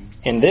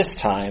in this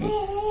time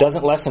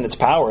doesn't lessen its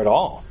power at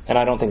all. And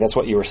I don't think that's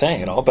what you were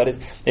saying at all. But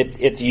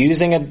it's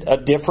using a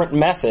different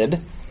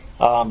method.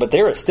 But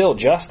there is still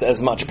just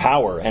as much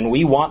power, and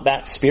we want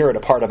that Spirit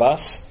a part of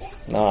us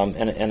and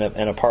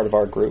a part of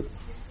our group.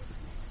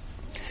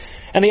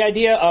 And the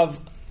idea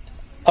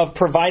of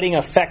providing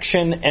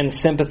affection and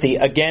sympathy,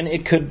 again,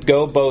 it could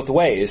go both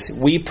ways.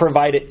 We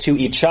provide it to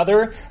each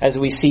other as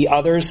we see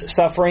others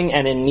suffering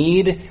and in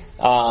need,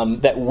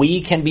 that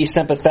we can be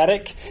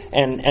sympathetic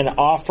and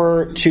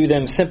offer to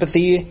them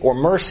sympathy or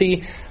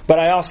mercy. But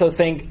I also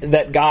think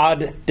that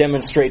God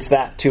demonstrates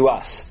that to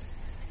us.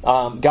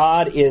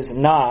 God is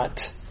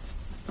not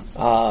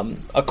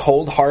a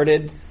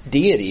cold-hearted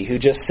deity who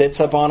just sits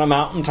up on a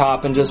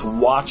mountaintop and just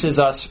watches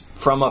us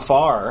from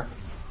afar.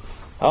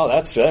 Oh,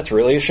 that's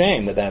really a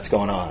shame that that's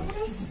going on.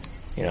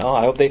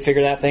 I hope they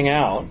figure that thing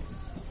out.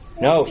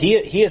 No,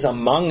 He is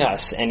among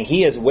us, and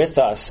He is with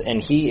us,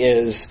 and He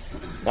is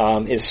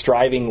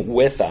striving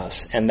with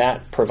us, and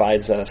that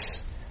provides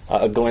us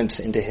a glimpse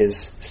into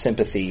His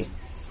sympathy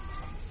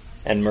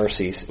and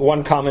mercies.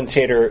 One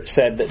commentator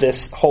said that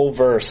this whole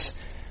verse,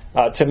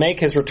 to make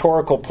his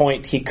rhetorical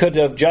point, he could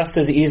have just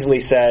as easily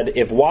said,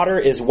 if water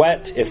is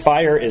wet, if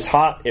fire is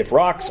hot, if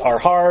rocks are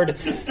hard,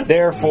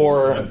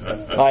 therefore,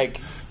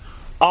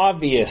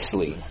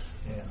 obviously.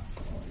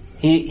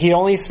 He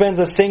only spends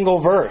a single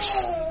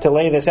verse to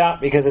lay this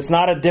out because it's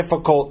not a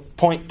difficult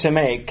point to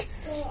make.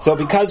 So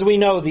because we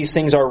know these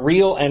things are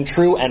real and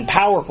true and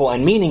powerful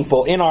and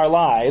meaningful in our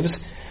lives,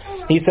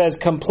 he says,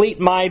 complete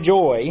my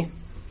joy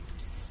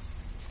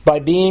by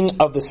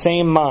being of the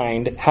same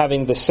mind,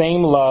 having the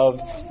same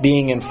love,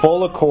 being in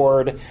full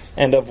accord,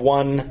 and of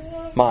one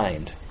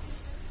mind.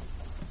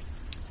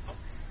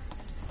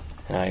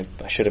 And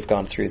I should have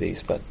gone through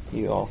these, but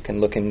you all can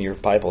look in your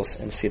Bibles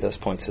and see those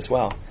points as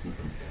well.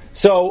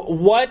 So,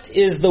 what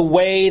is the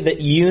way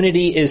that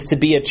unity is to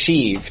be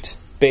achieved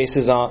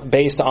based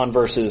on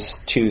verses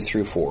 2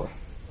 through 4?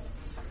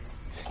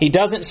 He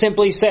doesn't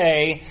simply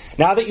say,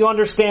 now that you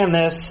understand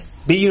this,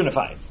 be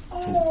unified.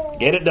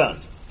 Get it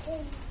done.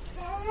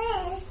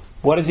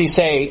 What does he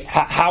say?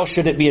 How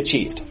should it be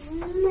achieved?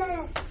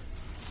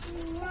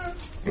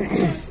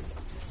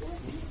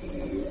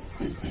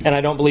 And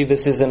I don't believe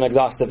this is an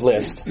exhaustive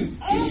list,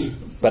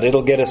 but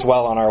it'll get us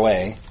well on our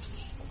way.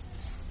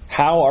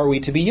 How are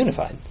we to be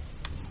unified?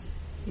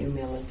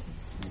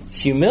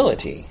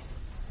 Humility.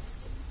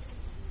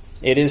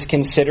 It is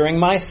considering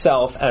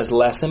myself as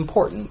less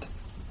important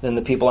than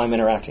the people I'm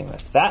interacting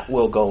with. That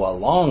will go a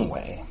long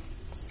way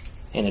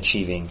in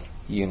achieving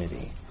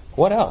unity.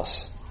 What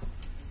else?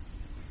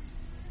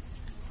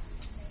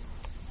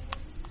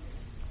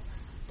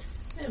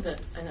 I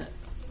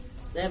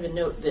have a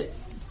note that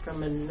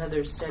from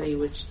another study,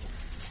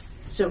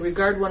 so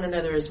regard one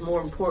another as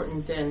more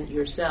important than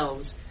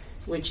yourselves,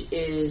 which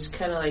is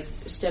kind of like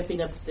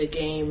stepping up the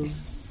game.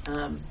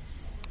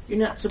 You're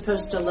not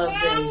supposed to love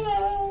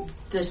them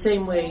the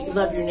same way you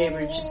love your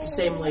neighbor, just the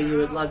same way you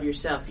would love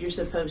yourself. You're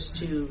supposed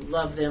to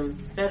love them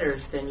better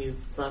than you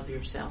love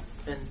yourself.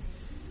 And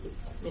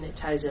it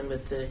ties in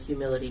with the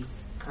humility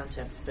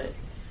concept, but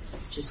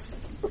just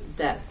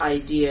that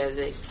idea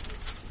that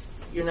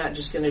you're not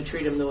just going to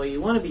treat them the way you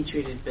want to be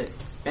treated, but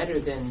better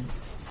than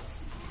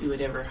you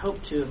would ever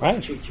hope to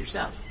treat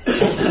yourself.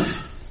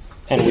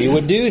 And we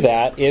would do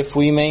that if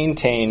we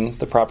maintain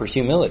the proper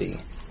humility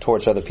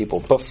towards other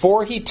people.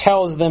 Before he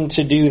tells them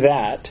to do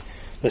that,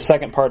 the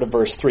second part of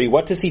verse 3,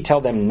 what does he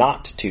tell them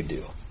not to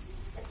do?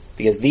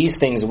 Because these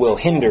things will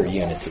hinder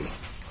unity.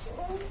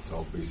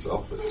 Don't be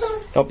selfish.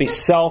 Don't be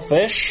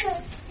selfish.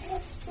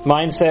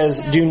 Mine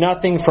says, do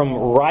nothing from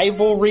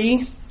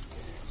rivalry.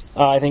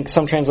 I think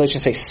some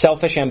translations say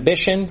selfish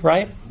ambition,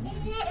 right?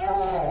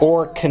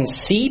 Or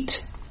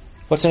conceit.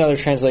 What's another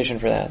translation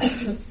for that?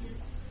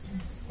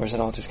 Or is it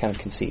all just kind of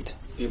conceit?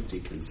 Empty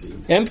conceit.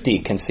 Empty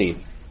conceit.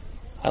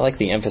 I like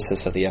the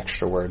emphasis of the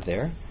extra word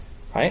there,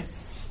 right?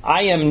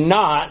 I am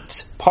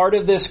not part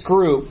of this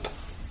group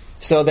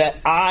so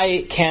that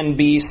I can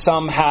be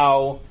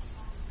somehow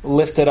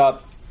lifted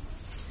up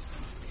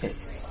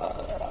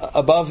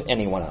above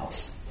anyone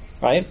else,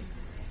 right?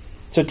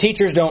 So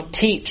teachers don't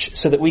teach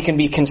so that we can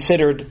be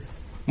considered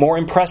more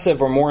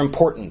impressive or more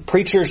important.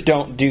 Preachers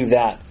don't do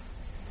that.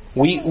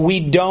 We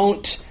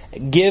don't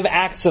give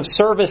acts of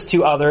service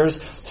to others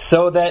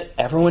so that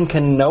everyone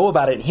can know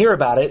about it and hear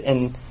about it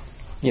and,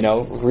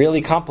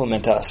 really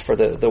compliment us for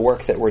the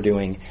work that we're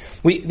doing.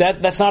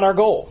 That's not our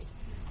goal.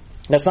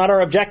 That's not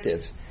our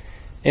objective.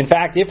 In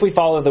fact, if we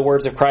follow the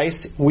words of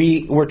Christ,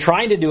 we're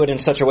trying to do it in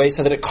such a way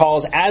so that it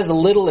calls as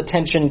little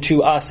attention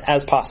to us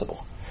as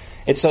possible.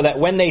 It's so that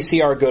when they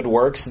see our good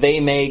works, they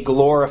may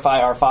glorify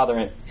our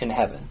Father in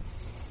heaven.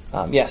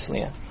 Yes,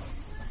 Leah?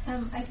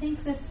 I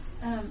think this,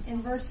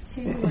 in verse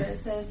 2, where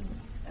it says,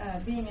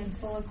 being in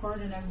full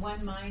accord and of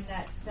one mind,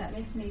 that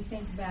makes me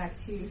think back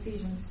to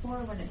Ephesians 4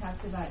 when it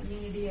talks about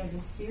unity of the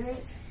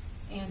Spirit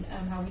and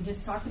how we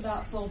just talked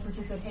about full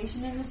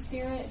participation in the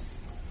Spirit.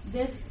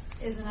 This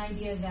is an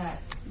idea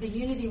that the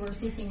unity we're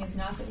seeking is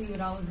not that we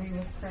would all agree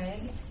with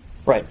Craig,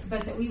 right?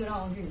 But that we would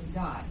all agree with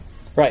God,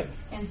 right?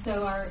 And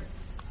so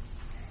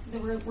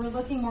we're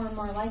looking more and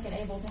more like and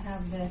able to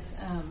have this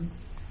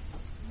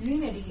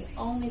unity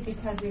only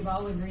because we've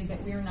all agreed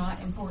that we're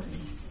not important,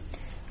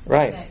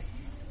 right? That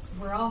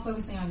we're all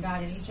focusing on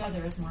God and each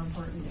other is more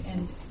important,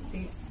 and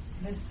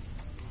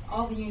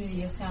all the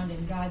unity is found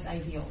in God's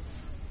ideals,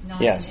 not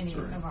in any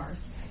of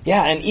ours.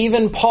 Yeah, and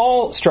even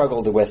Paul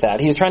struggled with that.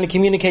 He was trying to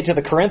communicate to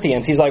the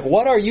Corinthians. He's like,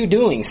 what are you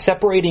doing,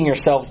 separating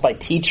yourselves by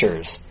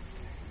teachers?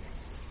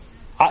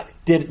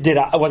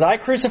 Was I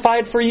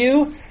crucified for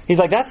you? He's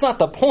like, that's not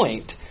the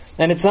point.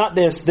 And it's not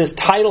this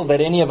title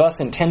that any of us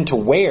intend to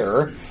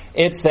wear.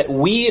 It's that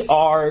we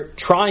are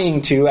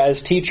trying to,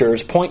 as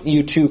teachers, point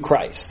you to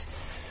Christ.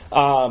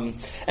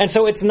 And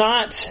so it's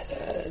not,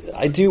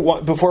 I do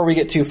want, before we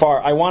get too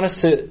far, I want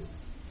us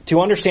to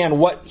understand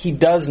what he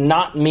does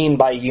not mean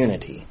by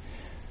unity.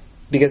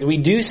 Because we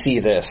do see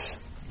this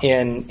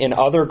in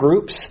other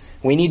groups.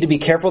 We need to be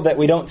careful that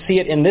we don't see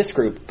it in this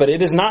group. But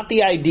it is not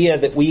the idea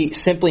that we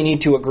simply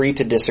need to agree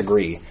to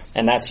disagree,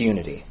 and that's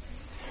unity.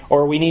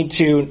 Or we need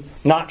to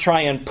not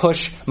try and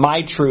push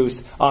my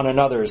truth on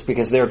another's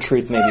because their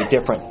truth may be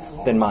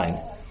different than mine.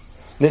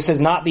 This is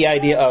not the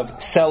idea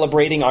of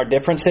celebrating our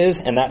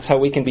differences, and that's how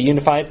we can be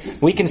unified.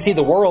 We can see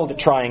the world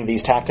trying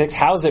these tactics.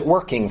 How's it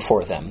working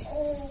for them?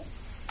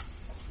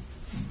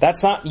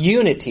 That's not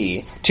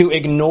unity, to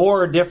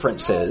ignore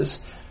differences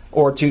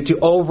or to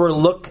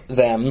overlook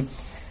them.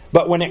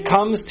 But when it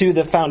comes to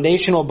the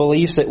foundational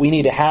beliefs that we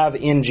need to have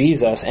in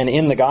Jesus and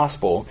in the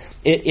gospel,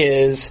 it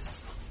is,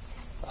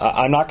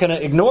 I'm not going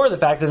to ignore the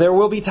fact that there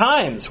will be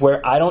times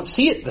where I don't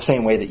see it the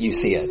same way that you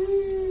see it.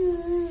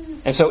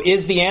 And so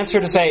is the answer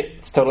to say,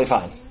 it's totally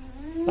fine.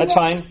 That's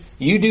fine.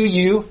 You do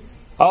you,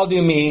 I'll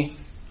do me,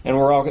 and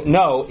we're all good.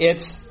 No,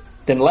 it's,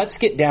 then let's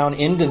get down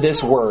into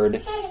this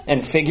word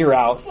and figure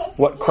out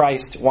what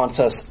Christ wants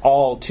us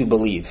all to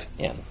believe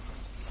in.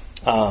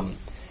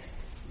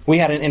 We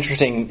had an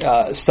interesting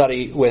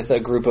study with a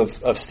group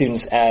of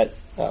students at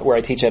where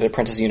I teach at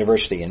Apprentice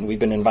University, and we've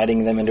been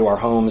inviting them into our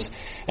homes.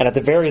 And at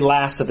the very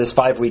last of this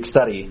 5-week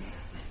study,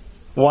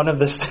 one of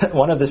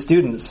the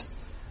students,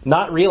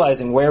 not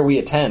realizing where we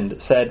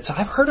attend, said, so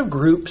I've heard of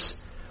groups,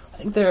 I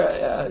think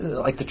they're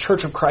like the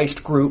Church of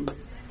Christ group,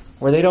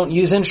 where they don't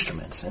use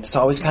instruments, and it's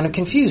always kind of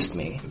confused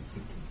me.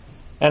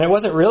 And it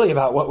wasn't really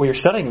about what we were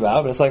studying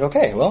about, but it's like,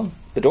 okay, well,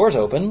 the door's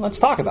open, let's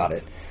talk about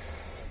it.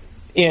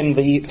 In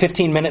the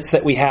 15 minutes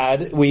that we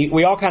had,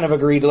 we all kind of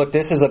agreed, look,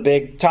 this is a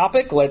big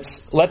topic,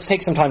 let's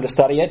take some time to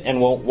study it,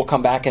 and we'll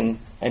come back and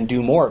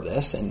do more of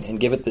this, and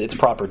give it its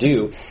proper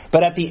due.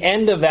 But at the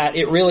end of that,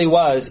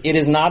 it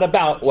is not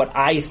about what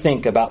I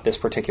think about this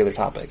particular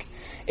topic.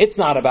 It's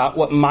not about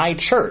what my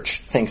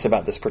church thinks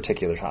about this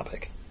particular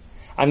topic.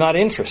 I'm not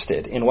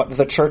interested in what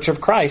the Church of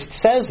Christ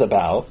says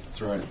about.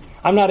 That's right.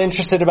 I'm not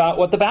interested about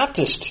what the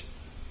Baptist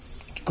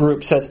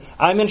group says.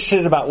 I'm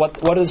interested about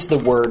what does the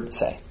Word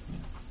say.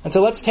 And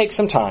so let's take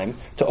some time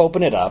to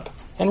open it up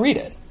and read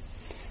it.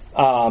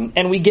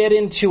 And we get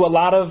into a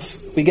lot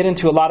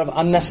of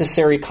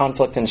unnecessary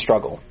conflict and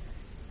struggle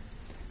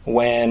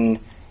when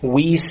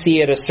we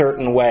see it a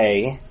certain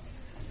way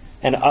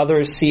and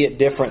others see it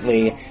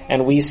differently,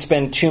 and we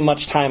spend too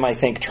much time, I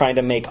think, trying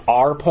to make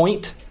our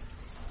point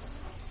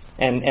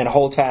and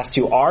hold fast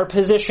to our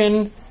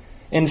position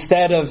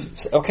instead of,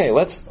 okay,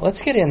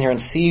 let's get in here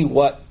and see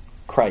what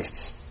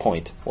Christ's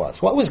point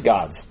was. What was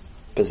God's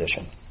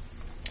position?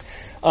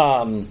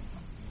 So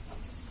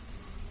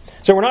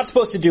we're not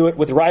supposed to do it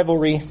with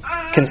rivalry,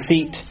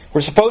 conceit.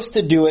 We're supposed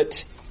to do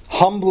it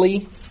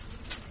humbly.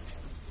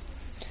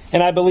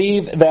 And I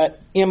believe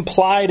that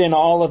implied in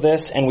all of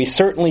this, and we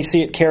certainly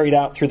see it carried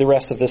out through the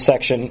rest of this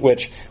section,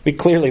 which we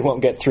clearly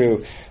won't get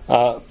through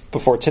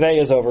before today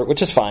is over,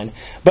 which is fine.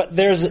 But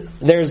there's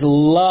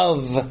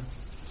love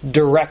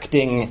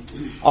directing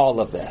all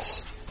of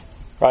this,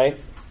 right?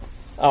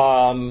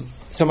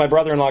 So my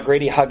brother-in-law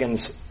Grady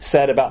Huggins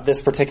said about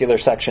this particular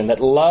section that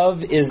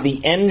love is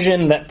the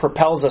engine that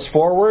propels us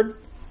forward,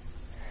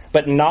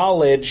 but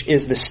knowledge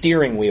is the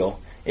steering wheel.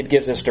 It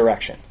gives us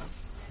direction.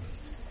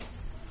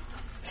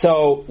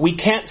 So we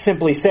can't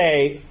simply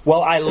say,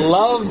 well, I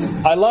love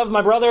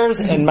my brothers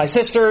and my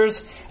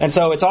sisters, and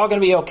so it's all going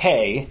to be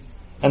okay,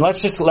 and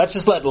let's just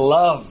let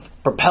love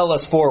propel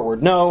us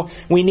forward. No,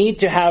 we need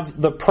to have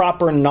the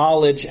proper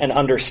knowledge and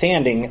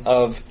understanding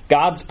of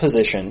God's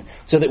position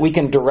so that we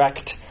can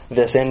direct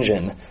this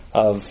engine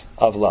of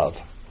love.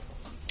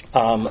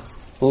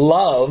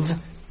 Love,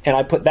 and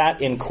I put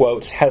that in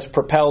quotes, has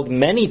propelled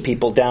many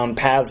people down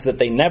paths that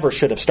they never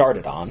should have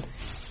started on.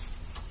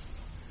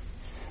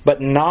 But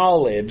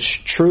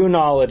knowledge, true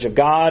knowledge of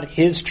God,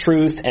 His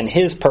truth, and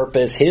His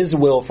purpose, His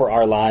will for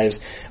our lives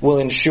will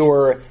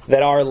ensure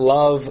that our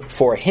love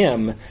for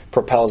Him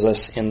propels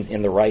us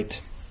in the right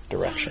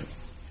direction.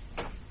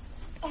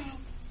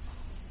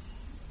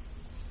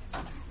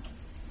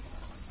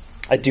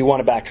 I do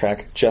want to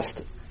backtrack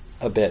just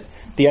a bit.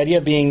 The idea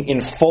of being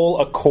in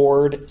full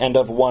accord and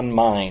of one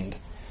mind.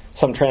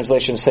 Some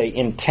translations say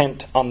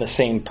intent on the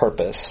same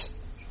purpose.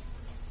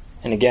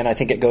 And again, I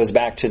think it goes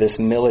back to this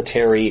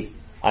military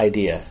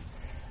idea.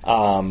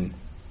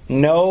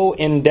 No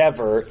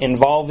endeavor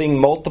involving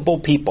multiple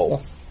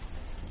people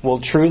will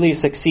truly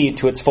succeed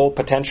to its full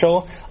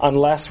potential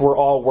unless we're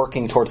all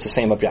working towards the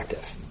same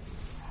objective.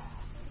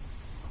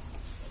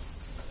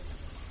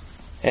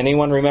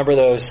 Anyone remember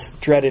those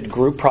dreaded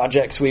group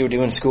projects we would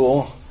do in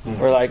school?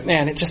 We're like,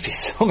 man, it'd just be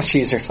so much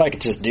easier if I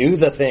could just do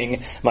the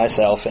thing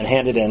myself and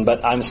hand it in.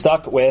 But I'm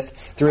stuck with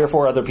 3 or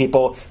 4 other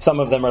people. Some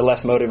of them are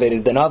less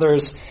motivated than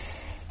others.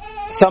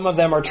 Some of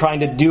them are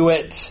trying to do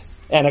it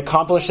and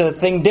accomplish a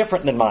thing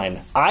different than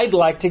mine. I'd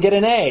like to get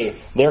an A.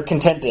 They're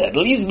content to at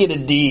least get a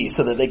D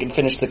so that they can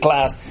finish the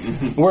class.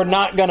 We're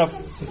not going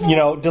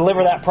to,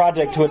 deliver that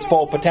project to its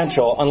full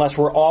potential unless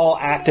we're all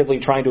actively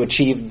trying to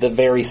achieve the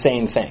very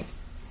same thing.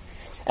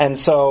 And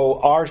so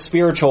our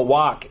spiritual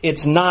walk,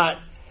 it's not,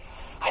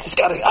 I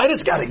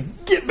just gotta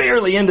get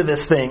barely into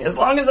this thing. As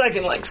long as I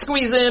can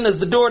squeeze in as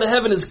the door to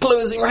heaven is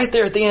closing right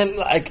there at the end,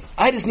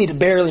 I just need to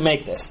barely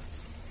make this.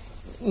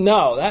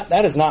 No,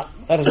 that is not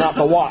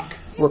the walk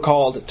we're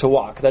called to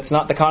walk. That's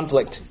not the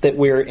conflict that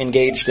we're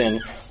engaged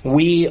in.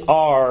 We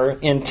are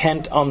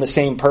intent on the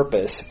same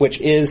purpose, which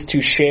is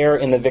to share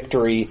in the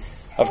victory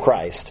of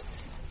Christ.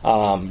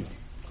 And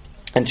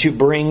to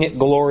bring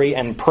glory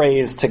and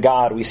praise to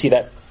God. We see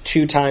that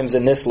 2 times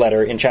in this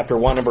letter, in chapter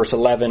 1 and verse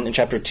 11, and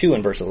chapter 2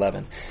 and verse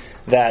 11,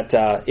 that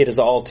it is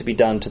all to be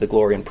done to the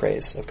glory and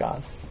praise of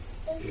God.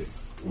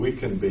 We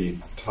can be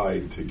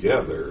tied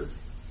together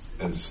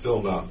and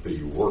still not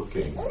be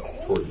working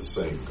toward the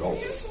same goal.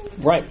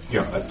 Right.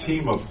 A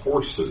team of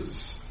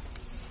horses,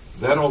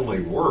 that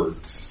only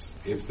works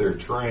if they're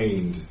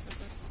trained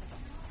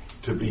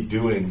to be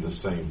doing the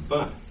same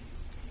thing.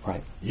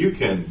 Right. You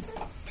can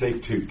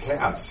take 2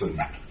 cats and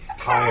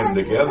tie them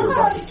together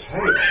by the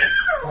tail.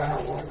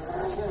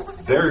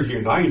 They're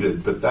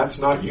united, but that's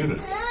not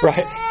unity.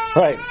 Right.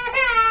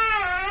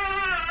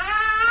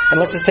 And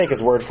let's just take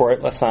his word for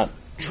it. Let's not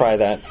try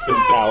that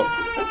out.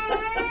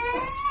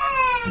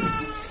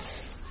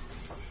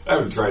 I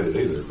haven't tried it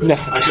either, but no.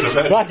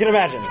 I can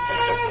imagine.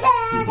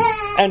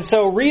 And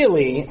so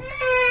really,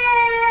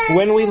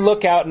 when we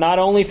look out not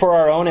only for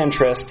our own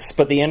interests,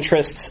 but the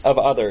interests of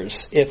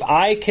others, if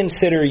I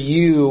consider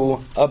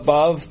you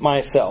above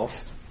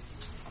myself,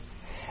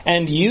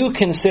 and you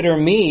consider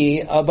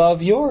me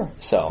above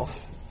yourself.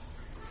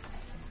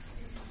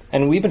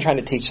 And we've been trying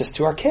to teach this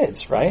to our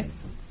kids, right?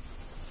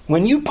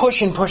 When you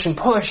push and push and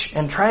push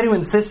and try to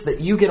insist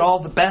that you get all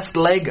the best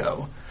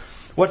Lego,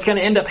 what's going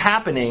to end up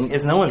happening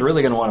is no one's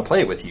really going to want to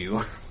play with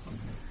you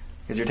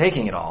because you're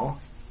taking it all.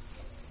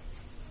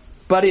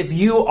 But if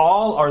you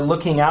all are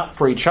looking out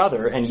for each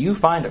other and you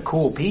find a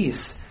cool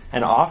piece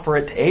and offer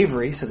it to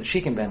Avery so that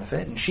she can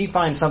benefit, and she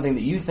finds something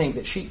that you think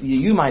that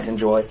you might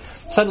enjoy,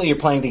 suddenly you're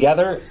playing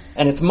together,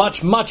 and it's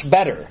much, much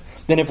better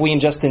than if we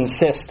just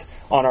insist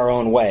on our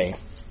own way.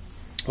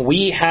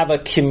 We have a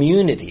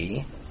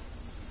community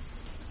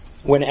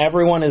when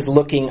everyone is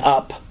looking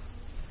up.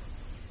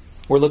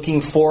 We're looking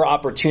for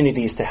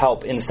opportunities to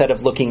help instead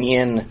of looking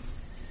in.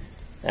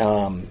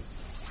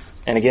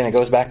 And again, it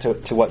goes back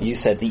to what you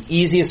said. The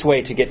easiest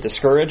way to get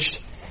discouraged,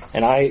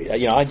 and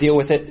I deal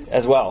with it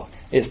as well,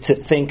 is to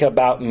think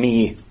about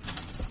me.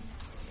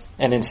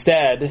 And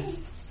instead,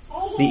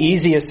 the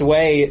easiest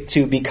way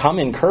to become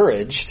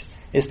encouraged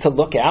is to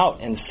look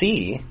out and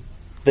see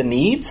the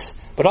needs,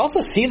 but also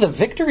see the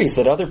victories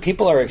that other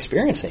people are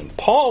experiencing.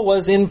 Paul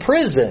was in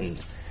prison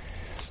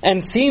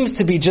and seems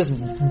to be just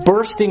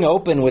bursting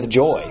open with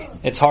joy.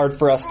 It's hard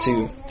for us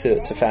to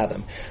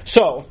fathom.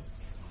 So,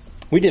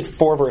 we did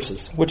 4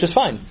 verses, which is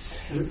fine.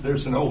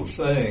 There's an old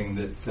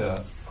saying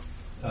that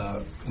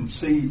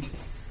conceit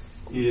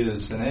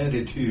is an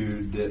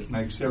attitude that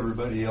makes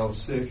everybody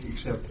else sick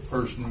except the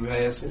person who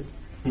has it.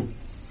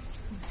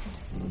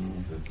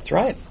 That's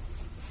right.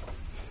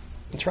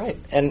 That's right.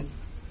 And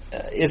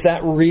is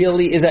that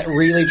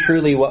really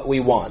truly what we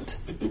want?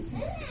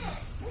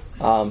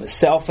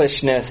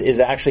 Selfishness is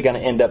actually going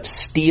to end up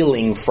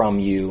stealing from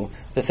you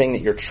the thing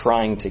that you're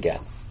trying to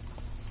get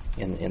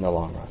in the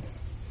long run.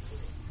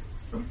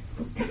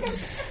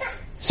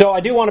 So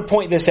I do want to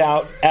point this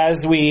out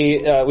as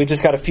we've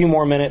just got a few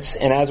more minutes,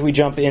 and as we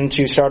jump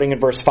into starting in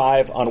verse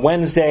 5 on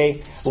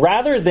Wednesday,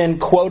 rather than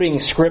quoting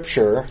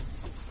Scripture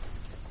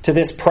to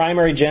this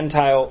primary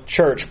Gentile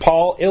church,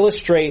 Paul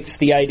illustrates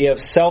the idea of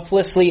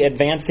selflessly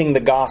advancing the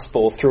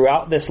gospel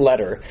throughout this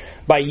letter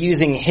by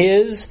using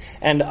his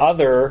and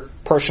other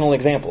personal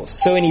examples.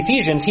 So in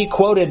Ephesians, he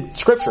quoted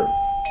Scripture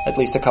at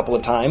least a couple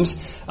of times.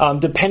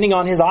 Depending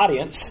on his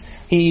audience,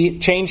 he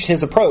changed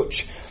his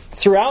approach.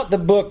 Throughout the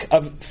book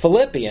of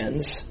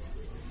Philippians,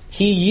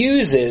 he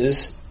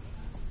uses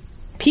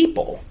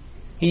people.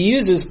 He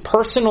uses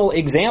personal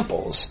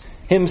examples,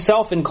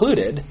 himself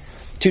included,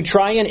 to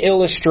try and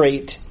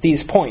illustrate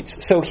these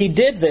points. So he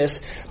did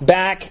this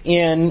back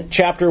in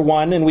chapter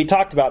 1, and we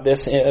talked about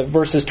this,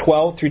 verses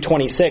 12 through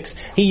 26.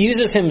 He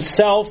uses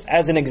himself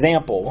as an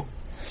example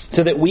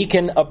so that we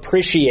can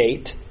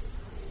appreciate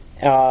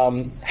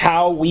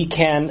how we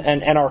can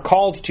and are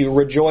called to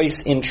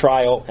rejoice in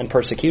trial and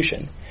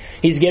persecution.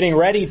 He's getting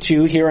ready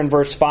to, here in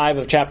verse 5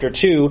 of chapter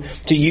 2,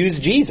 to use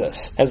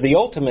Jesus as the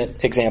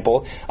ultimate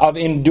example of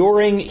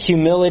enduring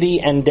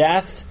humility and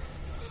death,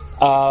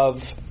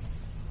 of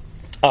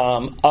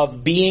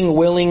being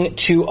willing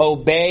to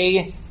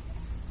obey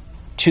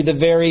to the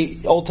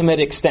very ultimate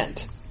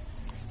extent.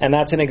 And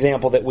that's an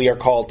example that we are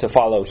called to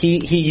follow.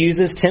 He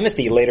uses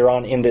Timothy later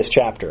on in this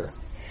chapter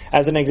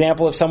as an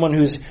example of someone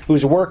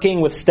who's working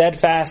with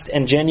steadfast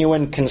and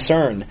genuine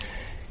concern.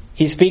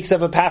 He speaks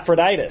of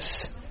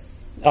Epaphroditus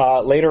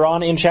later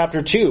on in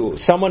chapter 2,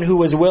 someone who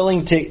was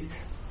willing to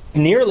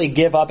nearly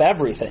give up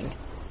everything,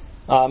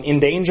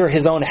 endanger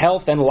his own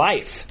health and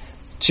life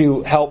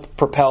to help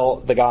propel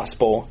the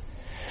gospel.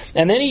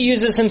 And then he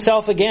uses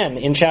himself again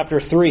in chapter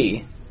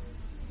 3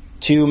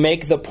 to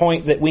make the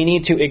point that we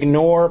need to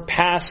ignore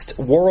past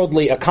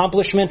worldly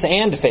accomplishments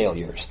and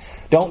failures.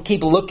 Don't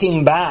keep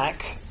looking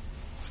back,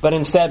 but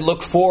instead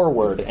look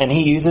forward. And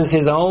he uses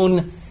his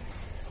own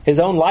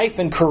life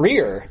and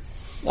career,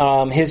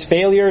 his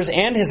failures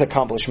and his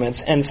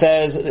accomplishments, and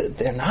says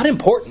they're not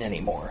important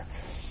anymore.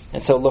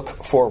 And so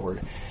look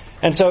forward.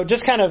 And so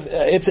just kind of,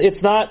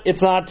 it's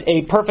not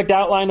a perfect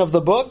outline of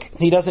the book.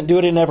 He doesn't do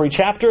it in every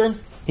chapter.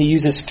 He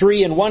uses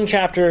 3 in one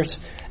chapter,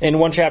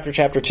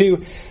 chapter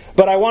 2.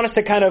 But I want us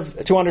to kind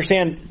of, to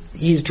understand,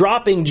 he's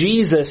dropping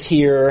Jesus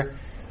here,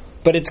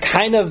 but it's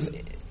kind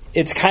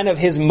of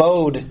his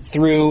mode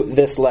through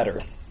this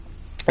letter.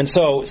 And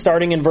so,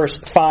 starting in verse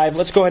 5,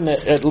 let's go ahead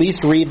and at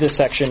least read this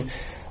section.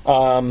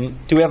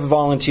 Do we have a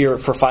volunteer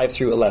for 5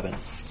 through 11?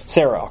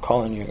 Sarah, I'll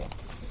call on you.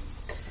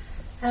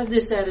 Have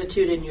this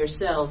attitude in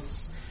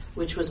yourselves,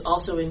 which was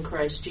also in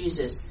Christ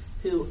Jesus,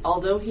 who,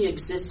 although he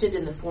existed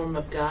in the form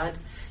of God,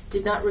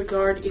 did not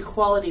regard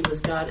equality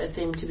with God a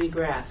thing to be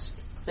grasped,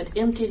 but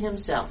emptied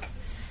himself,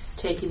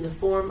 taking the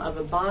form of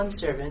a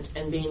bondservant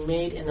and being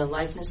made in the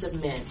likeness of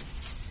men.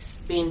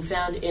 Being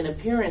found in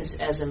appearance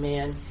as a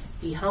man,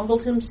 he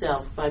humbled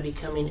himself by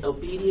becoming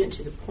obedient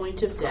to the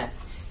point of death,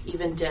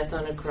 even death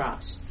on a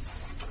cross.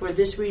 For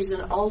this reason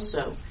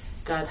also,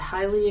 God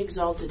highly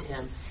exalted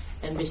him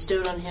and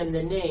bestowed on him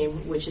the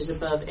name which is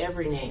above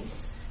every name,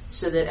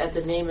 so that at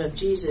the name of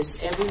Jesus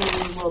every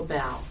knee will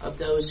bow, of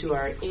those who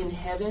are in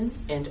heaven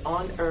and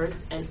on earth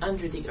and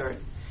under the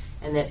earth,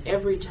 and that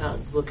every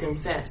tongue will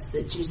confess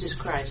that Jesus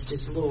Christ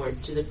is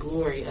Lord, to the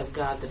glory of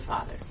God the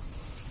Father.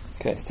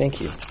 Okay, thank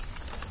you.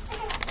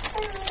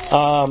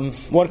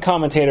 One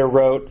commentator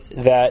wrote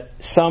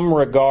that some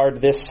regard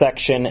this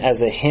section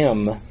as a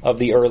hymn of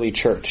the early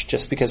church,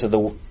 just because of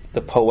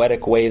the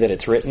poetic way that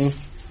it's written.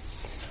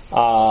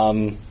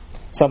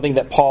 Something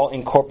that Paul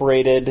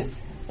incorporated.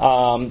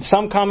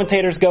 Some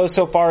commentators go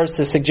so far as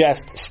to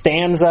suggest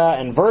stanza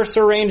and verse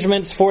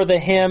arrangements for the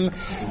hymn.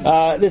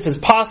 This is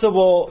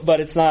possible,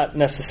 but it's not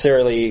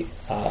necessarily,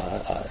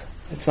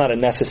 it's not a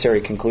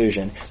necessary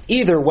conclusion.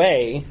 Either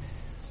way,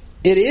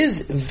 it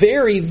is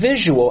very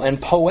visual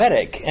and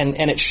poetic, and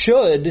it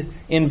should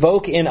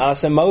invoke in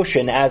us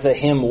emotion as a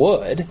hymn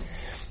would,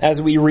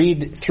 as we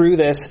read through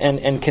this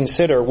and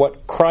consider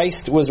what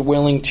Christ was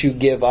willing to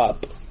give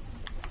up.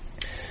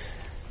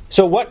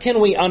 So what can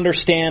we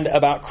understand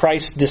about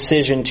Christ's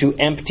decision to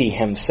empty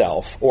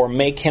himself or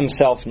make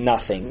himself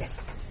nothing?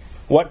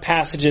 What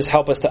passages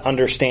help us to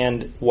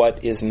understand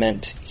what is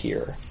meant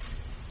here?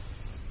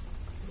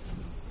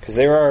 Because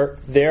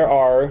there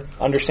are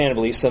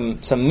understandably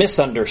some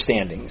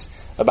misunderstandings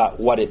about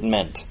what it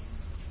meant,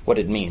 what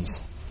it means.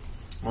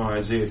 Well,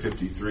 Isaiah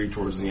 53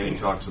 towards the end, he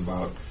talks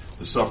about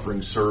the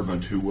suffering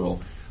servant who will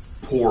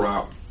pour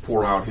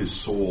out his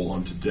soul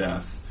unto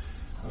death.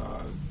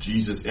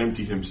 Jesus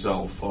emptied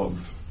himself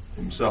of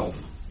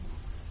himself.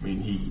 I mean,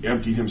 he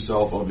emptied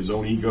himself of his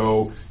own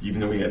ego,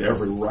 even though he had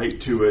every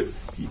right to it.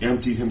 He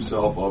emptied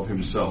himself of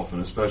himself,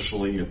 and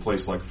especially in a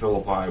place like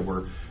Philippi,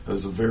 where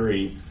there's a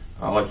very,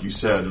 like you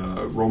said,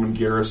 Roman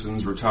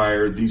garrisons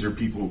retired. These are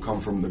people who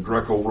come from the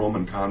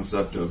Greco-Roman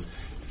concept of,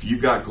 if you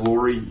got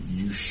glory,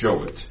 you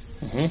show it.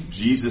 Mm-hmm.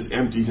 Jesus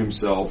emptied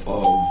himself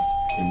of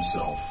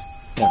himself.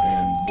 Yeah.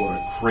 And what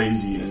a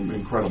crazy and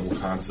incredible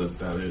concept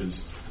that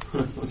is.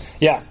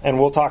 Yeah, and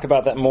we'll talk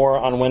about that more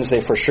on Wednesday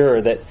for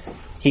sure, that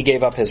he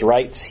gave up his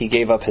rights, he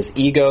gave up his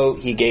ego,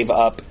 he gave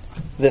up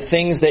the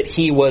things that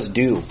he was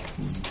due,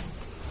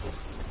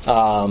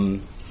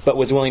 but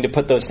was willing to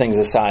put those things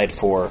aside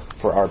for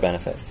our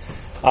benefit.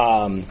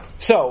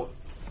 So,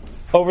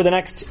 over the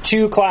next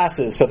 2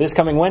 classes, so this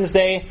coming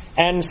Wednesday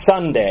and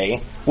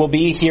Sunday, we'll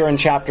be here in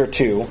chapter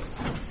 2.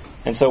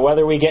 And so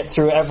whether we get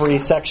through every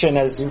section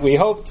as we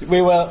hoped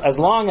we will, as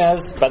long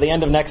as by the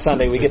end of next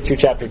Sunday we get through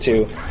chapter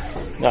 2,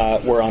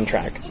 we're on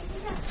track.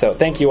 So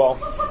thank you all.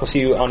 We'll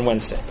see you on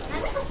Wednesday.